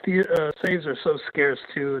 Saves are so scarce,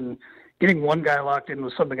 too, and getting one guy locked in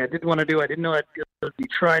was something I did want to do. I didn't know I'd be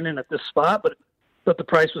Treinen at this spot, but the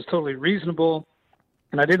price was totally reasonable,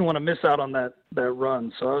 and I didn't want to miss out on that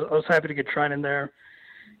run. So I was happy to get Treinen there,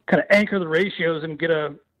 kind of anchor the ratios and get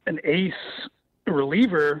an ace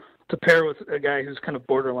reliever to pair with a guy who's kind of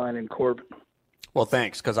borderline in Corbin. Well,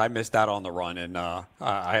 thanks, because I missed out on the run, and I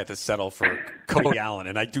had to settle for Cody Allen,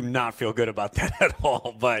 and I do not feel good about that at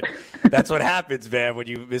all. But that's what happens, man, when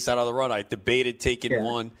you miss out on the run. I debated taking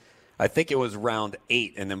one. I think it was round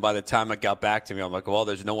 8, and then by the time it got back to me, I'm like, well,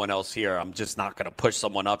 there's no one else here. I'm just not going to push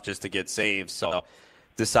someone up just to get saved. So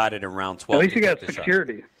decided in round 12. At least you got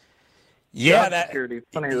security. Yeah, security.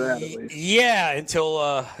 Funny of that, at least. Yeah,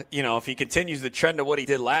 until if he continues the trend of what he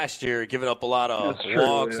did last year, giving up a lot of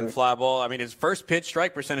walks and fly ball. I mean, his first pitch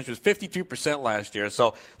strike percentage was 52% last year.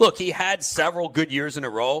 So look, he had several good years in a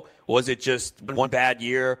row. Was it just one bad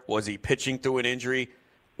year? Was he pitching through an injury?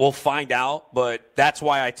 We'll find out, but that's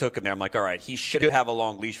why I took him there. I'm like, all right, he should have a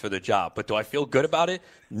long leash for the job. But do I feel good about it?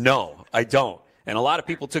 No, I don't. And a lot of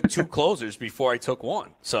people took 2 closers before I took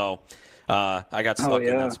one. So I got stuck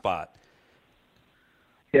in that spot.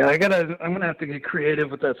 Yeah, I'm gonna have to get creative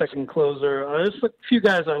with that second closer. There's a few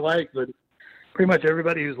guys I like, but pretty much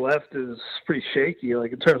everybody who's left is pretty shaky,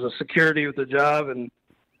 like in terms of security with the job and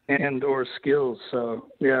or skills. So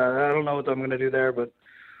yeah, I don't know what I'm gonna do there, but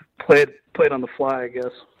play it on the fly, I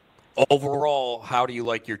guess. Overall, how do you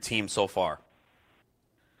like your team so far?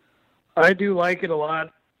 I do like it a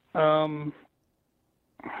lot.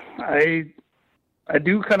 I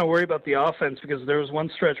do kind of worry about the offense because there was one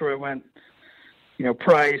stretch where it went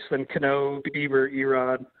Price, then Cano, Bieber,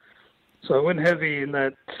 Erod. So I went heavy in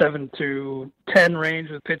that 7 to 10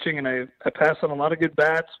 range with pitching, and I passed on a lot of good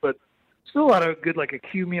bats, but still a lot of good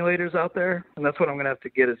accumulators out there, and that's what I'm going to have to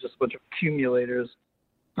get is just a bunch of accumulators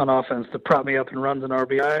on offense to prop me up in runs and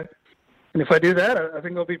RBI. And if I do that, I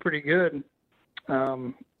think I'll be pretty good.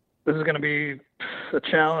 This is going to be a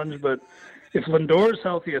challenge, but if Lindor is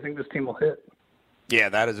healthy, I think this team will hit. Yeah,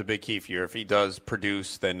 that is a big key for you. If he does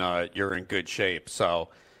produce, then you're in good shape. So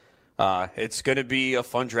it's going to be a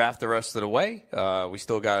fun draft the rest of the way. We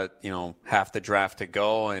still got, half the draft to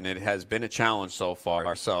go, and it has been a challenge so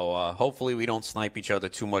far. So hopefully we don't snipe each other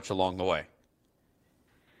too much along the way.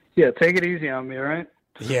 Yeah, take it easy on me, all right?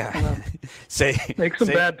 Yeah. Make some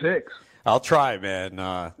bad picks. I'll try,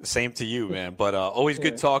 man. Same to you, man. But always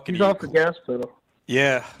good talking to you. He's off the gas pedal.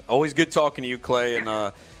 Yeah, always good talking to you, Clay, and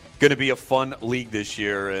going to be a fun league this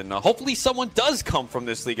year, and hopefully someone does come from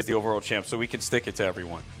this league as the overall champ so we can stick it to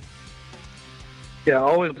everyone. Yeah,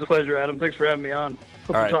 always a pleasure, Adam. Thanks for having me on.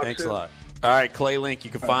 All right, thanks a lot. All right, Clay Link,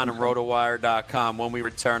 you can find him rotowire.com. When we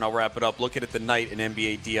return, I'll wrap it up. Looking at the night in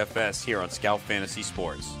NBA DFS here on Scout Fantasy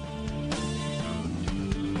Sports.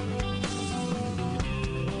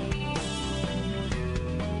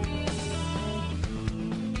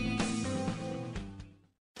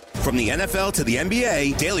 From the NFL to the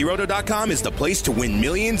NBA, DailyRoto.com is the place to win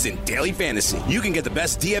millions in daily fantasy. You can get the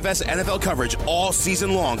best DFS NFL coverage all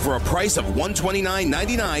season long for a price of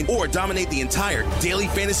 $129.99 or dominate the entire daily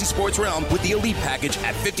fantasy sports realm with the Elite Package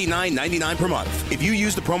at $59.99 per month. If you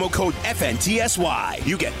use the promo code FNTSY,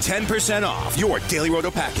 you get 10% off your Daily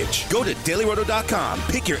Roto package. Go to DailyRoto.com,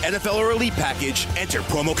 pick your NFL or Elite Package, enter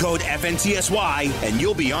promo code FNTSY, and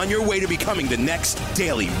you'll be on your way to becoming the next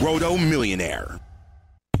Daily Roto millionaire.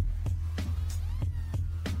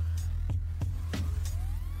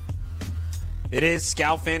 It is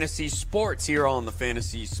Scout Fantasy Sports here on the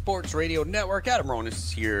Fantasy Sports Radio Network. Adam Ronis is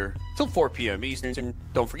here till 4 p.m. Eastern.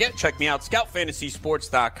 Don't forget, check me out,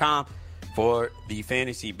 scoutfantasysports.com for the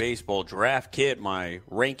Fantasy Baseball Draft Kit. My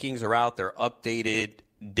rankings are out. They're updated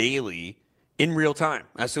daily in real time.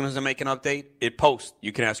 As soon as I make an update, it posts.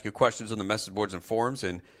 You can ask your questions on the message boards and forums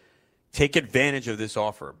and take advantage of this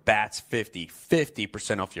offer. Bats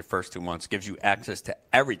 50% off your first 2 months. Gives you access to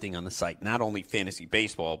everything on the site, not only fantasy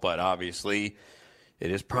baseball, but obviously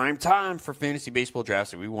it is prime time for fantasy baseball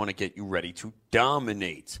drafts, and we want to get you ready to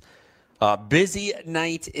dominate. Busy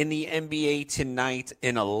night in the NBA tonight,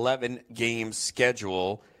 an 11-game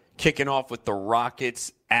schedule. Kicking off with the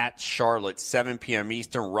Rockets at Charlotte, 7 p.m.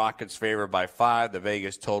 Eastern. Rockets favored by 5. The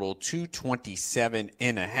Vegas total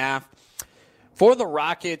 227.5. For the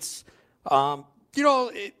Rockets,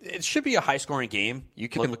 it should be a high-scoring game. You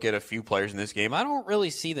can look at a few players in this game. I don't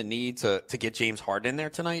really see the need to get James Harden in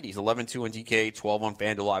there tonight. He's 11-2 on DK, 12 on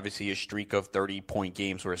FanDuel. Obviously, a streak of 30-point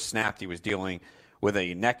games were snapped. He was dealing with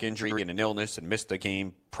a neck injury and an illness and missed a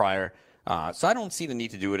game prior. So I don't see the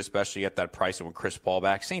need to do it, especially at that price and with Chris Paul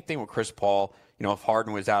back. Same thing with Chris Paul. If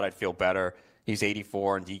Harden was out, I'd feel better. He's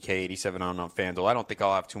 84 on DK, 87 on FanDuel. I don't think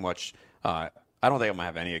I'll have too much I don't think I'm going to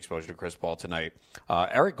have any exposure to Chris Paul tonight.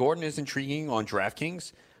 Eric Gordon is intriguing on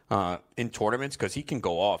DraftKings in tournaments because he can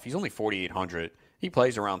go off. He's only 4,800. He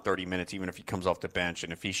plays around 30 minutes even if he comes off the bench,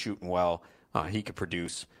 and if he's shooting well, he could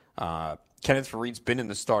produce. Kenneth Faried's been in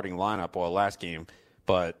the starting lineup last game,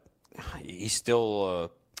 but he's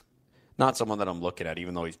still not someone that I'm looking at,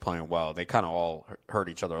 even though he's playing well. They kind of all hurt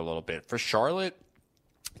each other a little bit. For Charlotte,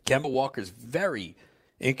 Kemba Walker's very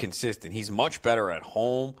inconsistent. He's much better at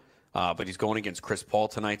home. But he's going against Chris Paul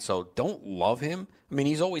tonight, so don't love him. I mean,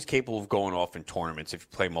 he's always capable of going off in tournaments if you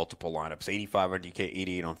play multiple lineups. 85 on DK,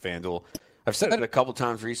 88 on FanDuel. I've said it a couple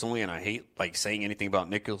times recently, and I hate saying anything about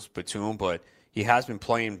Nicholas Batum, but he has been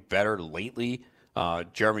playing better lately.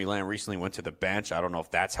 Jeremy Lamb recently went to the bench. I don't know if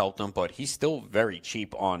that's helped him, but he's still very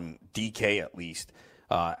cheap on DK at least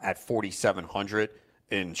at 4,700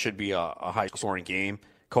 and should be a high-scoring game.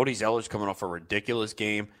 Cody Zeller's coming off a ridiculous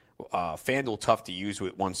game. FanDuel tough to use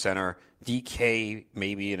with one center. DK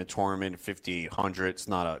maybe in a tournament 5,800. It's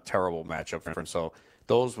not a terrible matchup for him. So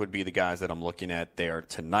those would be the guys that I'm looking at there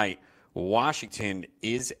tonight. Washington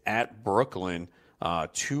is at Brooklyn.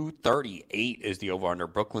 238 is the over-under.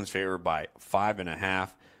 Brooklyn's favored by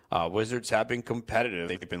 5.5. Wizards have been competitive.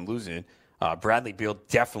 They've been losing. Bradley Beal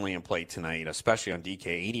definitely in play tonight, especially on DK.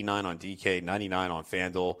 89 on DK, 99 on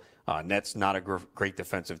FanDuel. Nets not a great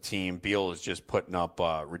defensive team. Beal is just putting up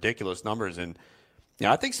ridiculous numbers. And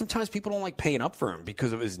I think sometimes people don't like paying up for him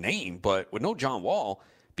because of his name. But with no John Wall,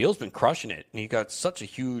 Beal's been crushing it. And he got such a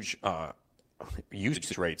huge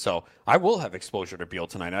usage rate. So I will have exposure to Beal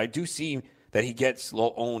tonight. I do see that he gets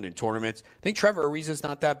low owned in tournaments. I think Trevor Ariza's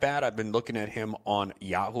not that bad. I've been looking at him on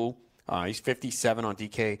Yahoo. He's 57 on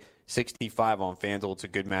DK, 65 on FanDuel. It's a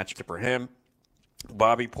good matchup for him.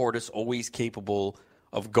 Bobby Portis, always capable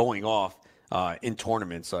of going off in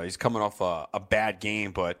tournaments. He's coming off a bad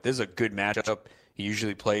game, but this is a good matchup. He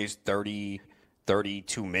usually plays 30,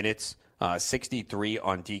 32 minutes, 63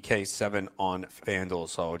 on DK, 7 on FanDuel.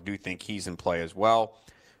 So I do think he's in play as well.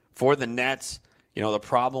 For the Nets, the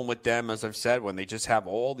problem with them, as I've said, when they just have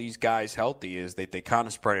all these guys healthy is they kind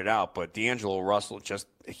of spread it out. But D'Angelo Russell,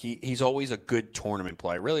 he's always a good tournament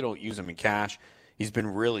play. I really don't use him in cash. He's been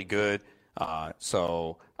really good.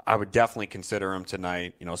 So I would definitely consider him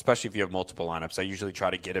tonight, especially if you have multiple lineups. I usually try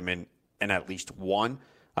to get him in at least one.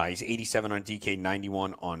 He's 87 on DK,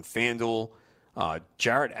 91 on FanDuel.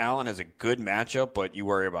 Jarrett Allen has a good matchup, but you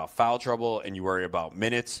worry about foul trouble and you worry about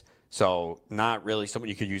minutes. So not really someone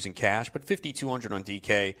you could use in cash, but 5,200 on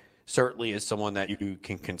DK certainly is someone that you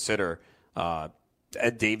can consider.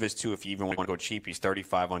 Ed Davis, too, if you even want to go cheap, he's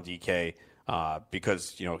 35 on DK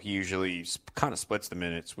because, he usually kind of splits the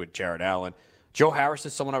minutes with Jarrett Allen. Joe Harris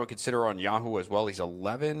is someone I would consider on Yahoo as well. He's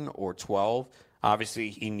 11 or 12. Obviously,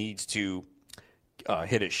 he needs to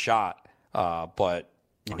hit his shot, but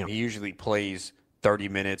he usually plays 30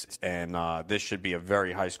 minutes, and this should be a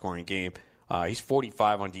very high-scoring game. He's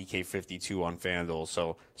 45 on DK, 52 on FanDuel,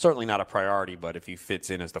 so certainly not a priority, but if he fits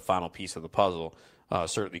in as the final piece of the puzzle,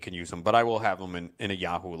 certainly can use him. But I will have him in a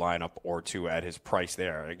Yahoo lineup or two at his price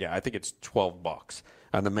there. Again, I think it's $12,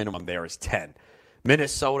 and the minimum there is 10.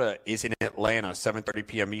 Minnesota is in Atlanta, 7:30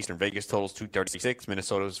 p.m. Eastern. Vegas totals 236.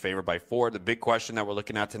 Minnesota is favored by 4. The big question that we're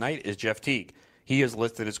looking at tonight is Jeff Teague. He is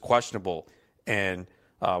listed as questionable, and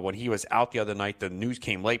when he was out the other night, the news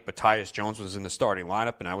came late, but Tyus Jones was in the starting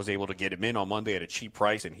lineup, and I was able to get him in on Monday at a cheap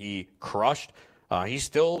price, and he crushed. He's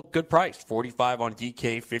still good price, 45 on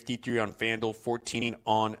DK, 53 on FanDuel, 14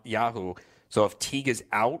 on Yahoo. So if Teague is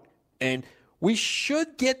out, and we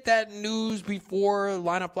should get that news before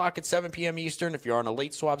lineup block at 7 p.m. Eastern. If you're on a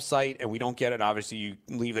late swap site and we don't get it, obviously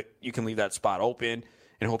you can leave that spot open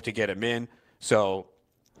and hope to get him in. So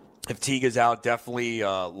if Teague is out, definitely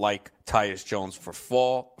like Tyus Jones for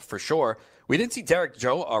fall, for sure. We didn't see Derek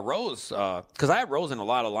Rose, because I had Rose in a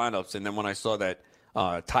lot of lineups, and then when I saw that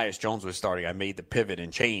Tyus Jones was starting, I made the pivot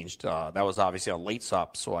and changed. That was obviously on late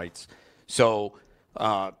swap sites. So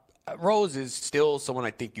Rose is still someone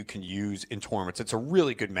I think you can use in tournaments. It's a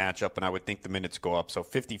really good matchup, and I would think the minutes go up. So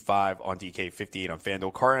 55 on DK, 58 on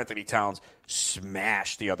FanDuel. Karl-Anthony Towns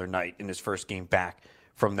smashed the other night in his first game back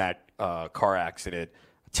from that car accident.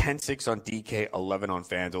 10-6 on DK, 11 on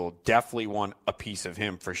FanDuel. Definitely want a piece of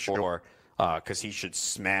him for sure because he should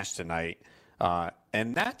smash tonight.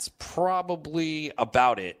 And that's probably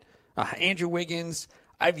about it. Andrew Wiggins,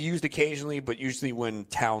 I've used occasionally, but usually when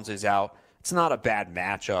Towns is out. It's not a bad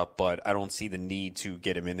matchup, but I don't see the need to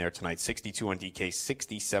get him in there tonight. 62 on DK,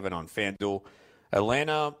 67 on FanDuel.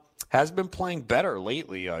 Atlanta has been playing better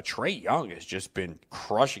lately. Trae Young has just been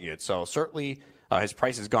crushing it. So certainly his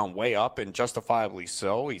price has gone way up, and justifiably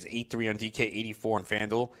so. He's 8-3 on DK, 84 on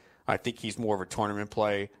FanDuel. I think he's more of a tournament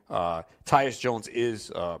play. Tyus Jones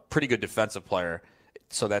is a pretty good defensive player,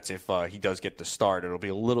 so that's if he does get the start. It'll be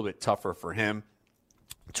a little bit tougher for him.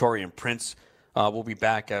 Taurean Prince will be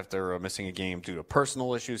back after missing a game due to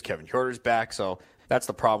personal issues. Kevin Huerter's back, so that's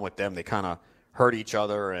the problem with them. They kind of hurt each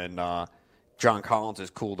other, and John Collins has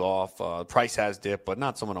cooled off. Price has dipped, but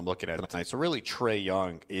not someone I'm looking at tonight. So really, Trae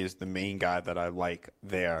Young is the main guy that I like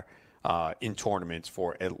there in tournaments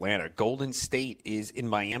for Atlanta. Golden State is in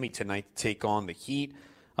Miami tonight to take on the Heat.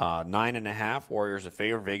 9.5. Warriors a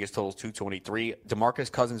favorite. Vegas totals 223. DeMarcus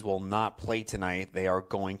Cousins will not play tonight. They are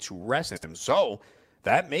going to rest him. So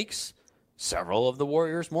that makes several of the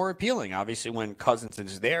Warriors more appealing. Obviously, when Cousins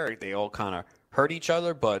is there, they all kind of hurt each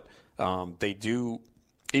other, but they do,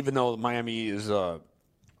 even though Miami is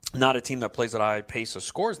not a team that plays at a high pace of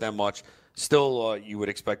scores that much, still you would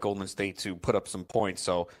expect Golden State to put up some points.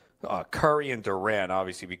 So Curry and Durant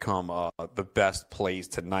obviously become the best plays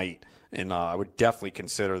tonight, and I would definitely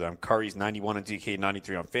consider them. Curry's 91 on DK,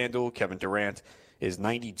 93 on FanDuel. Kevin Durant is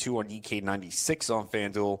 92 on DK, 96 on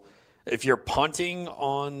FanDuel. If you're punting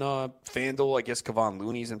on FanDuel, I guess Kevon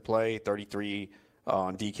Looney's in play, 33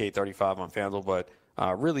 on DK, 35 on FanDuel, but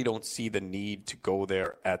really don't see the need to go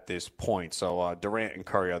there at this point. So Durant and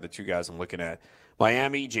Curry are the two guys I'm looking at.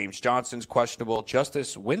 Miami, James Johnson's questionable.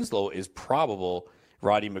 Justice Winslow is probable.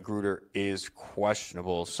 Roddy Magruder is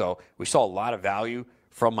questionable. So we saw a lot of value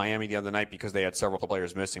from Miami the other night because they had several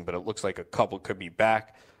players missing, but it looks like a couple could be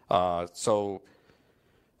back.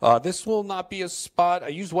 This will not be a spot. I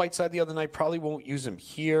used Whiteside the other night. Probably won't use him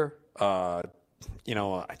here.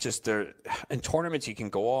 I just in tournaments you can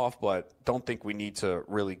go off, but don't think we need to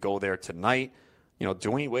really go there tonight.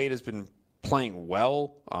 Dwayne Wade has been playing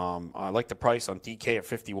well. I like the price on DK at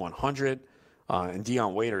 5,100. And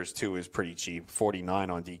Dion Waiters, too, is pretty cheap, 49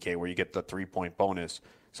 on DK, where you get the 3-point bonus.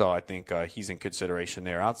 So I think he's in consideration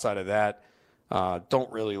there. Outside of that, don't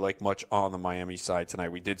really like much on the Miami side tonight.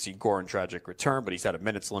 We did see Goran Dragic return, but he's had a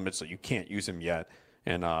minutes limit, so you can't use him yet.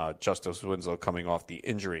 And Justice Winslow coming off the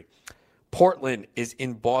injury. Portland is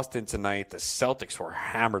in Boston tonight. The Celtics were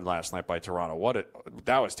hammered last night by Toronto.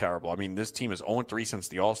 That was terrible. I mean, this team is 0-3 since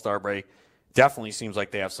the All-Star break. Definitely seems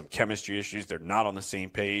like they have some chemistry issues. They're not on the same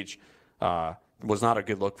page. Was not a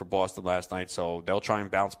good look for Boston last night, so they'll try and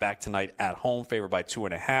bounce back tonight at home, favored by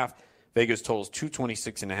 2.5. Vegas totals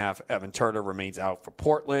 226.5. Evan Turner remains out for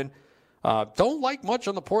Portland. Don't like much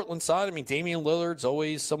on the Portland side. I mean, Damian Lillard's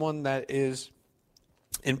always someone that is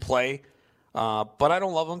in play, but I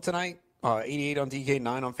don't love him tonight. 88 on DK,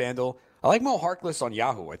 9 on FanDuel. I like Mo Harkless on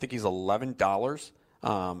Yahoo. I think he's $11,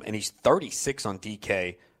 and he's 36 on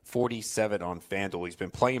DK, 47 on FanDuel. He's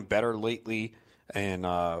been playing better lately, and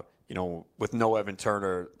with no Evan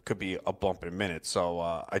Turner, could be a bump in minutes. So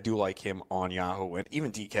I do like him on Yahoo. And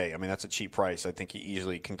even DK, I mean, that's a cheap price. I think he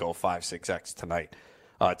easily can go 5-6x tonight.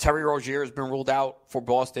 Terry Rozier has been ruled out for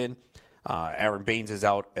Boston. Aaron Baines is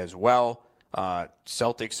out as well.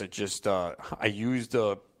 Celtics are just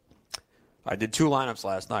I did 2 lineups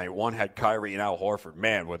last night. One had Kyrie and Al Horford.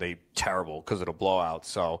 Man, were they terrible because of the blowout.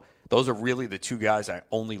 So those are really the 2 guys I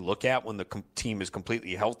only look at when the team is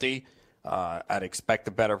completely healthy. I'd expect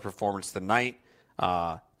a better performance tonight.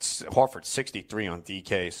 Horford 63 on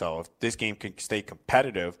DK, so if this game can stay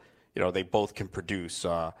competitive, they both can produce.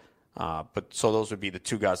 So those would be the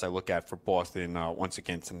 2 guys I look at for Boston once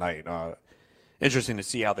again tonight. Interesting to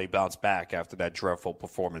see how they bounce back after that dreadful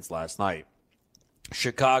performance last night.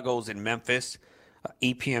 Chicago's in Memphis,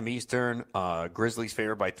 8 p.m. Eastern. Grizzlies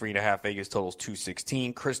favored by 3.5. Vegas totals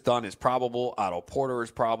 216. Chris Dunn is probable. Otto Porter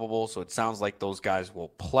is probable. So it sounds like those guys will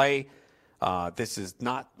play. This is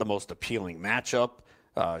not the most appealing matchup.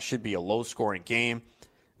 Should be a low-scoring game.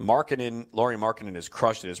 Lauri Markkanen has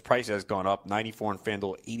crushed it. His price has gone up. 94 on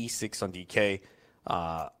FanDuel, 86 on DK.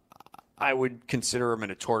 I would consider him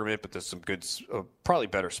in a tournament, but there's some good, probably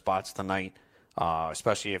better spots tonight,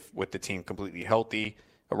 especially if with the team completely healthy.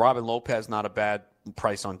 Robin Lopez, not a bad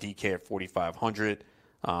price on DK at 4,500.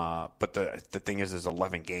 But the thing is, there's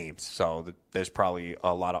 11 games, so there's probably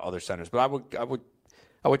a lot of other centers. But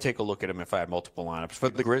I would take a look at him if I had multiple lineups. For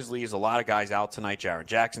the Grizzlies, a lot of guys out tonight. Jaren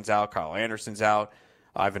Jackson's out. Kyle Anderson's out.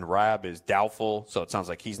 Ivan Rabb is doubtful, so it sounds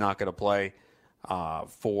like he's not going to play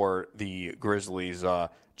for the Grizzlies.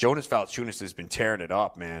 Jonas Valanciunas has been tearing it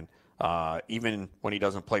up, man. Even when he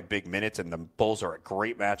doesn't play big minutes, and the Bulls are a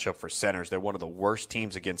great matchup for centers. They're one of the worst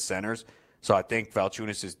teams against centers. So I think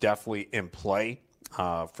Valanciunas is definitely in play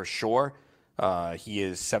for sure. He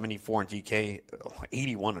is 74 in DK,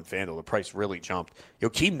 81 in FanDuel. The price really jumped.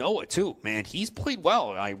 Joakim Noah, too. Man, he's played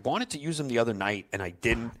well. I wanted to use him the other night, and I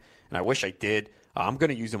didn't, and I wish I did. I'm going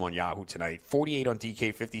to use him on Yahoo tonight. 48 on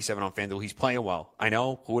DK, 57 on FanDuel. He's playing well. I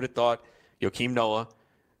know. Who would have thought? Joakim Noah.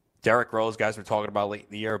 Derrick Rose, guys were talking about late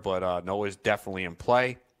in the year, but Noah's definitely in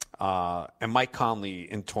play. And Mike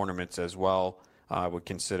Conley in tournaments as well. I would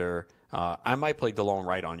consider. I might play DeLone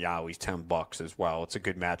Wright on Yahoo. He's $10 as well. It's a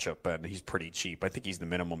good matchup, and he's pretty cheap. I think he's the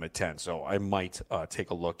minimum at 10, so I might take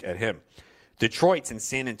a look at him. Detroit's in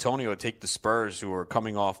San Antonio to take the Spurs, who are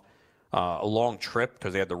coming off a long trip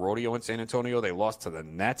because they had the rodeo in San Antonio. They lost to the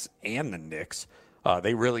Nets and the Knicks.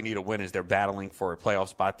 They really need a win as they're battling for a playoff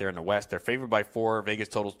spot there in the West. They're favored by 4. Vegas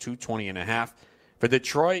totals 220.5. For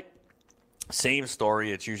Detroit, same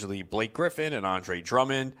story. It's usually Blake Griffin and Andre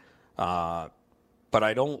Drummond. But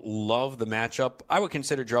I don't love the matchup. I would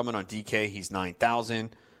consider Drummond on DK. He's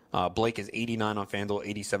 9,000. Blake is 89 on FanDuel,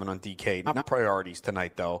 87 on DK. Not priorities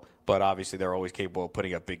tonight, though, but obviously they're always capable of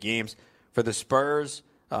putting up big games. For the Spurs,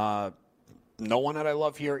 no one that I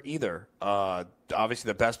love here either. Obviously,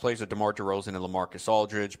 the best plays are DeMar DeRozan and LaMarcus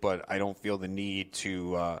Aldridge, but I don't feel the need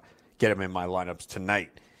to get them in my lineups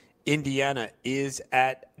tonight. Indiana is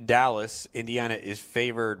at Dallas. Indiana is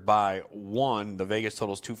favored by 1. The Vegas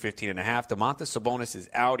total is 215.5. Domantas Sabonis is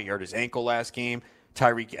out. He hurt his ankle last game.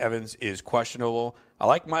 Tyreek Evans is questionable. I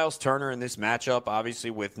like Miles Turner in this matchup.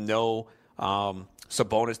 Obviously, with no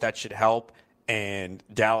Sabonis, that should help. And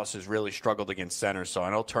Dallas has really struggled against centers. So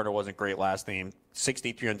I know Turner wasn't great last game.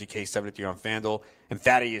 63 on DK, 73 on FanDuel. And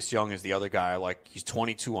Thaddeus Young is the other guy I like. He's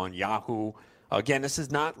 22 on Yahoo. Again, this is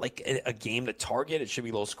not like a game to target. It should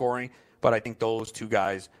be low scoring. But I think those 2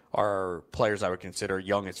 guys are players I would consider.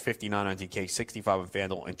 Young is 59 on DK, 65 on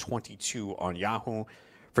FanDuel, and 22 on Yahoo.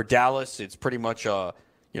 For Dallas, it's pretty much a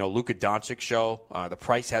Luka Doncic show. The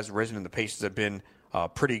price has risen, and the Pacers have been a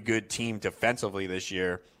pretty good team defensively this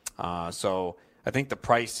year. So I think the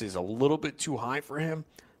price is a little bit too high for him.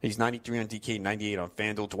 He's 93 on DK, 98 on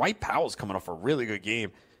FanDuel. Dwight Powell's coming off a really good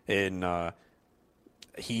game, and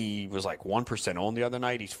he was like 1% owned the other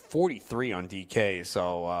night. He's 43 on DK,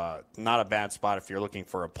 so not a bad spot if you're looking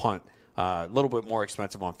for a punt. A little bit more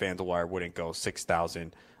expensive on FanDuel. I wouldn't go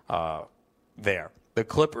 $6,000 there. The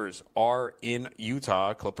Clippers are in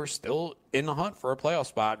Utah. Clippers still in the hunt for a playoff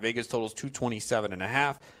spot. Vegas totals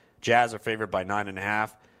 227.5. Jazz are favored by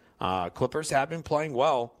 9.5. Clippers have been playing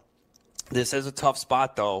well. This is a tough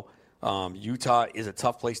spot, though. Utah is a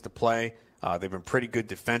tough place to play. They've been pretty good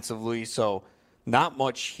defensively, so not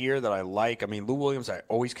much here that I like. I mean, Lou Williams I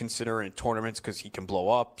always consider in tournaments because he can blow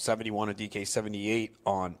up. 71 on DK, 78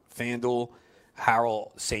 on FanDuel.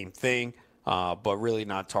 Harrell, same thing, but really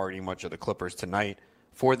not targeting much of the Clippers tonight.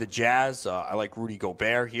 For the Jazz, I like Rudy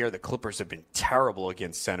Gobert here. The Clippers have been terrible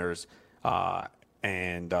against centers,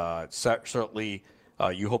 and certainly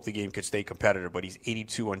you hope the game could stay competitive, but he's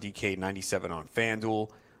 82 on DK, 97 on FanDuel.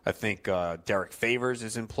 I think Derek Favors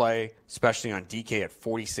is in play, especially on DK at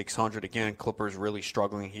 4,600. Again, Clippers really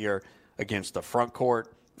struggling here against the front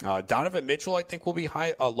court. Donovan Mitchell, I think, will be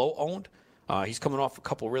low owned. He's coming off a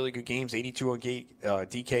couple really good games, 82 on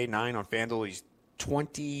DK, 9 on FanDuel. He's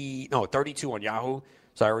 32 on Yahoo,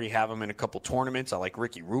 so I already have him in a couple tournaments. I like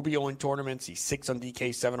Ricky Rubio in tournaments. He's 6 on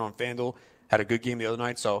DK, 7 on FanDuel. Had a good game the other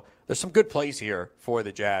night, so there's some good plays here for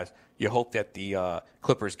the Jazz. You hope that the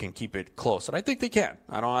Clippers can keep it close, and I think they can.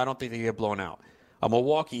 I don't think they get blown out.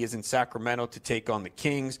 Milwaukee is in Sacramento to take on the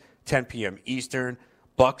Kings, 10 p.m. Eastern.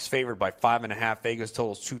 Bucks favored by 5.5. Vegas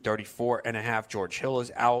totals 234.5. George Hill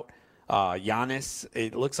is out. Giannis,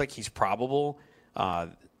 it looks like he's probable. I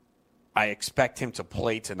expect him to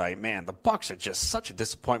play tonight. Man, the Bucks are just such a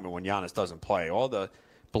disappointment when Giannis doesn't play. All the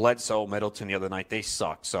Bledsoe, Middleton the other night, they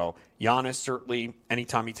suck. So Giannis, certainly,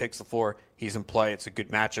 anytime he takes the floor, he's in play. It's a good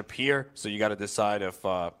matchup here. So you got to decide if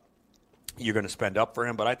you're going to spend up for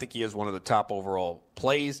him. But I think he is one of the top overall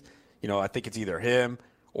plays. I think it's either him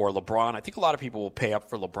or LeBron. I think a lot of people will pay up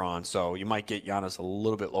for LeBron. So you might get Giannis a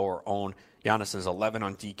little bit lower owned. Giannis is 11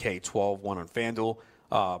 on DK, 12, 1 on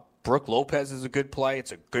FanDuel. Brook Lopez is a good play.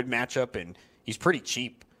 It's a good matchup, and he's pretty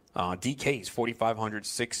cheap. DK is 4,500,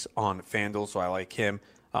 6 on FanDuel, so I like him.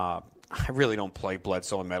 I really don't play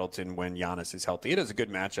Bledsoe and Middleton when Giannis is healthy. It is a good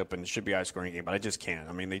matchup, and it should be a high-scoring game, but I just can't.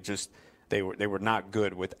 I mean, they were not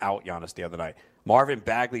good without Giannis the other night. Marvin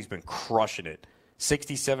Bagley's been crushing it.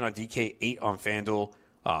 67 on DK, 8 on FanDuel,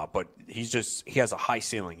 but he has a high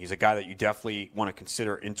ceiling. He's a guy that you definitely want to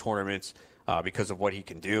consider in tournaments because of what he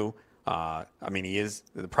can do. I mean,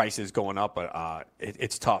 the price is going up, but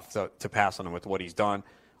it's tough to pass on him with what he's done.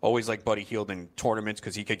 Always like Buddy Hield in tournaments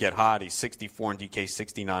because he could get hot. He's 64 on DK,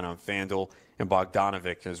 69 on FanDuel, and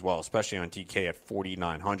Bogdanovic as well, especially on DK at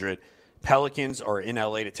 4,900. Pelicans are in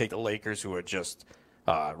LA to take the Lakers, who are just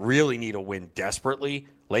really need a win desperately.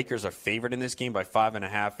 Lakers are favored in this game by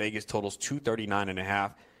 5.5. Vegas totals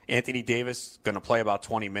 239.5. Anthony Davis going to play about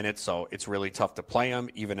 20 minutes, so it's really tough to play him,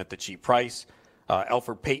 even at the cheap price.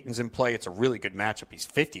 Elfrid Payton's in play. It's a really good matchup. He's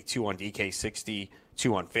 52 on DK,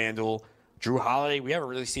 62 on FanDuel. Drew Holiday, we haven't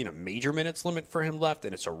really seen a major minutes limit for him left,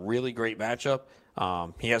 and it's a really great matchup.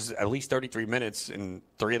 He has at least 33 minutes in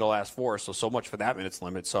 3 of the last 4, so much for that minutes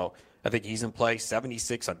limit. So I think he's in play.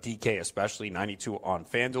 76 on DK, especially 92 on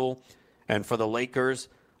FanDuel. And for the Lakers,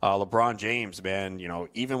 LeBron James, man,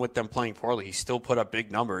 even with them playing poorly, he still put up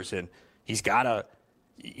big numbers, and you got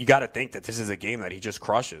to think that this is a game that he just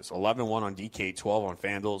crushes. 11-1 on DK, 12 on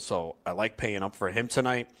FanDuel, so I like paying up for him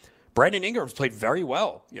tonight. Brandon Ingram's played very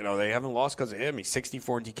well. They haven't lost because of him. He's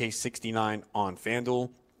 64 on DK, 69 on FanDuel.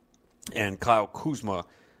 And Kyle Kuzma,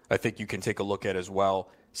 I think you can take a look at as well.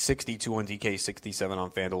 62 on DK, 67 on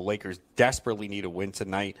FanDuel. Lakers desperately need a win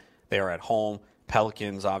tonight. They are at home.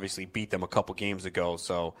 Pelicans obviously beat them a couple games ago,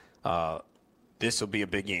 so this will be a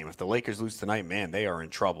big game. If the Lakers lose tonight, man, they are in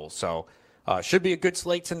trouble. So should be a good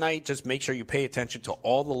slate tonight. Just make sure you pay attention to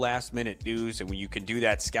all the last-minute news, and when you can do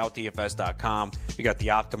that, scoutdfs.com. You got the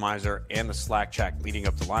optimizer and the Slack chat leading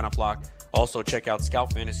up to lineup lock. Also, check out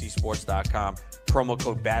scoutfantasysports.com. Promo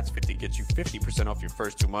code BATS50 gets you 50% off your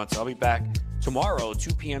first 2 months. I'll be back tomorrow,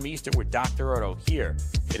 2 p.m. Eastern, with Dr. Otto here.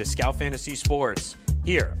 It is Scout Fantasy Sports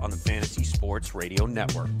here on the Fantasy Sports Radio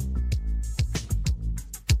Network.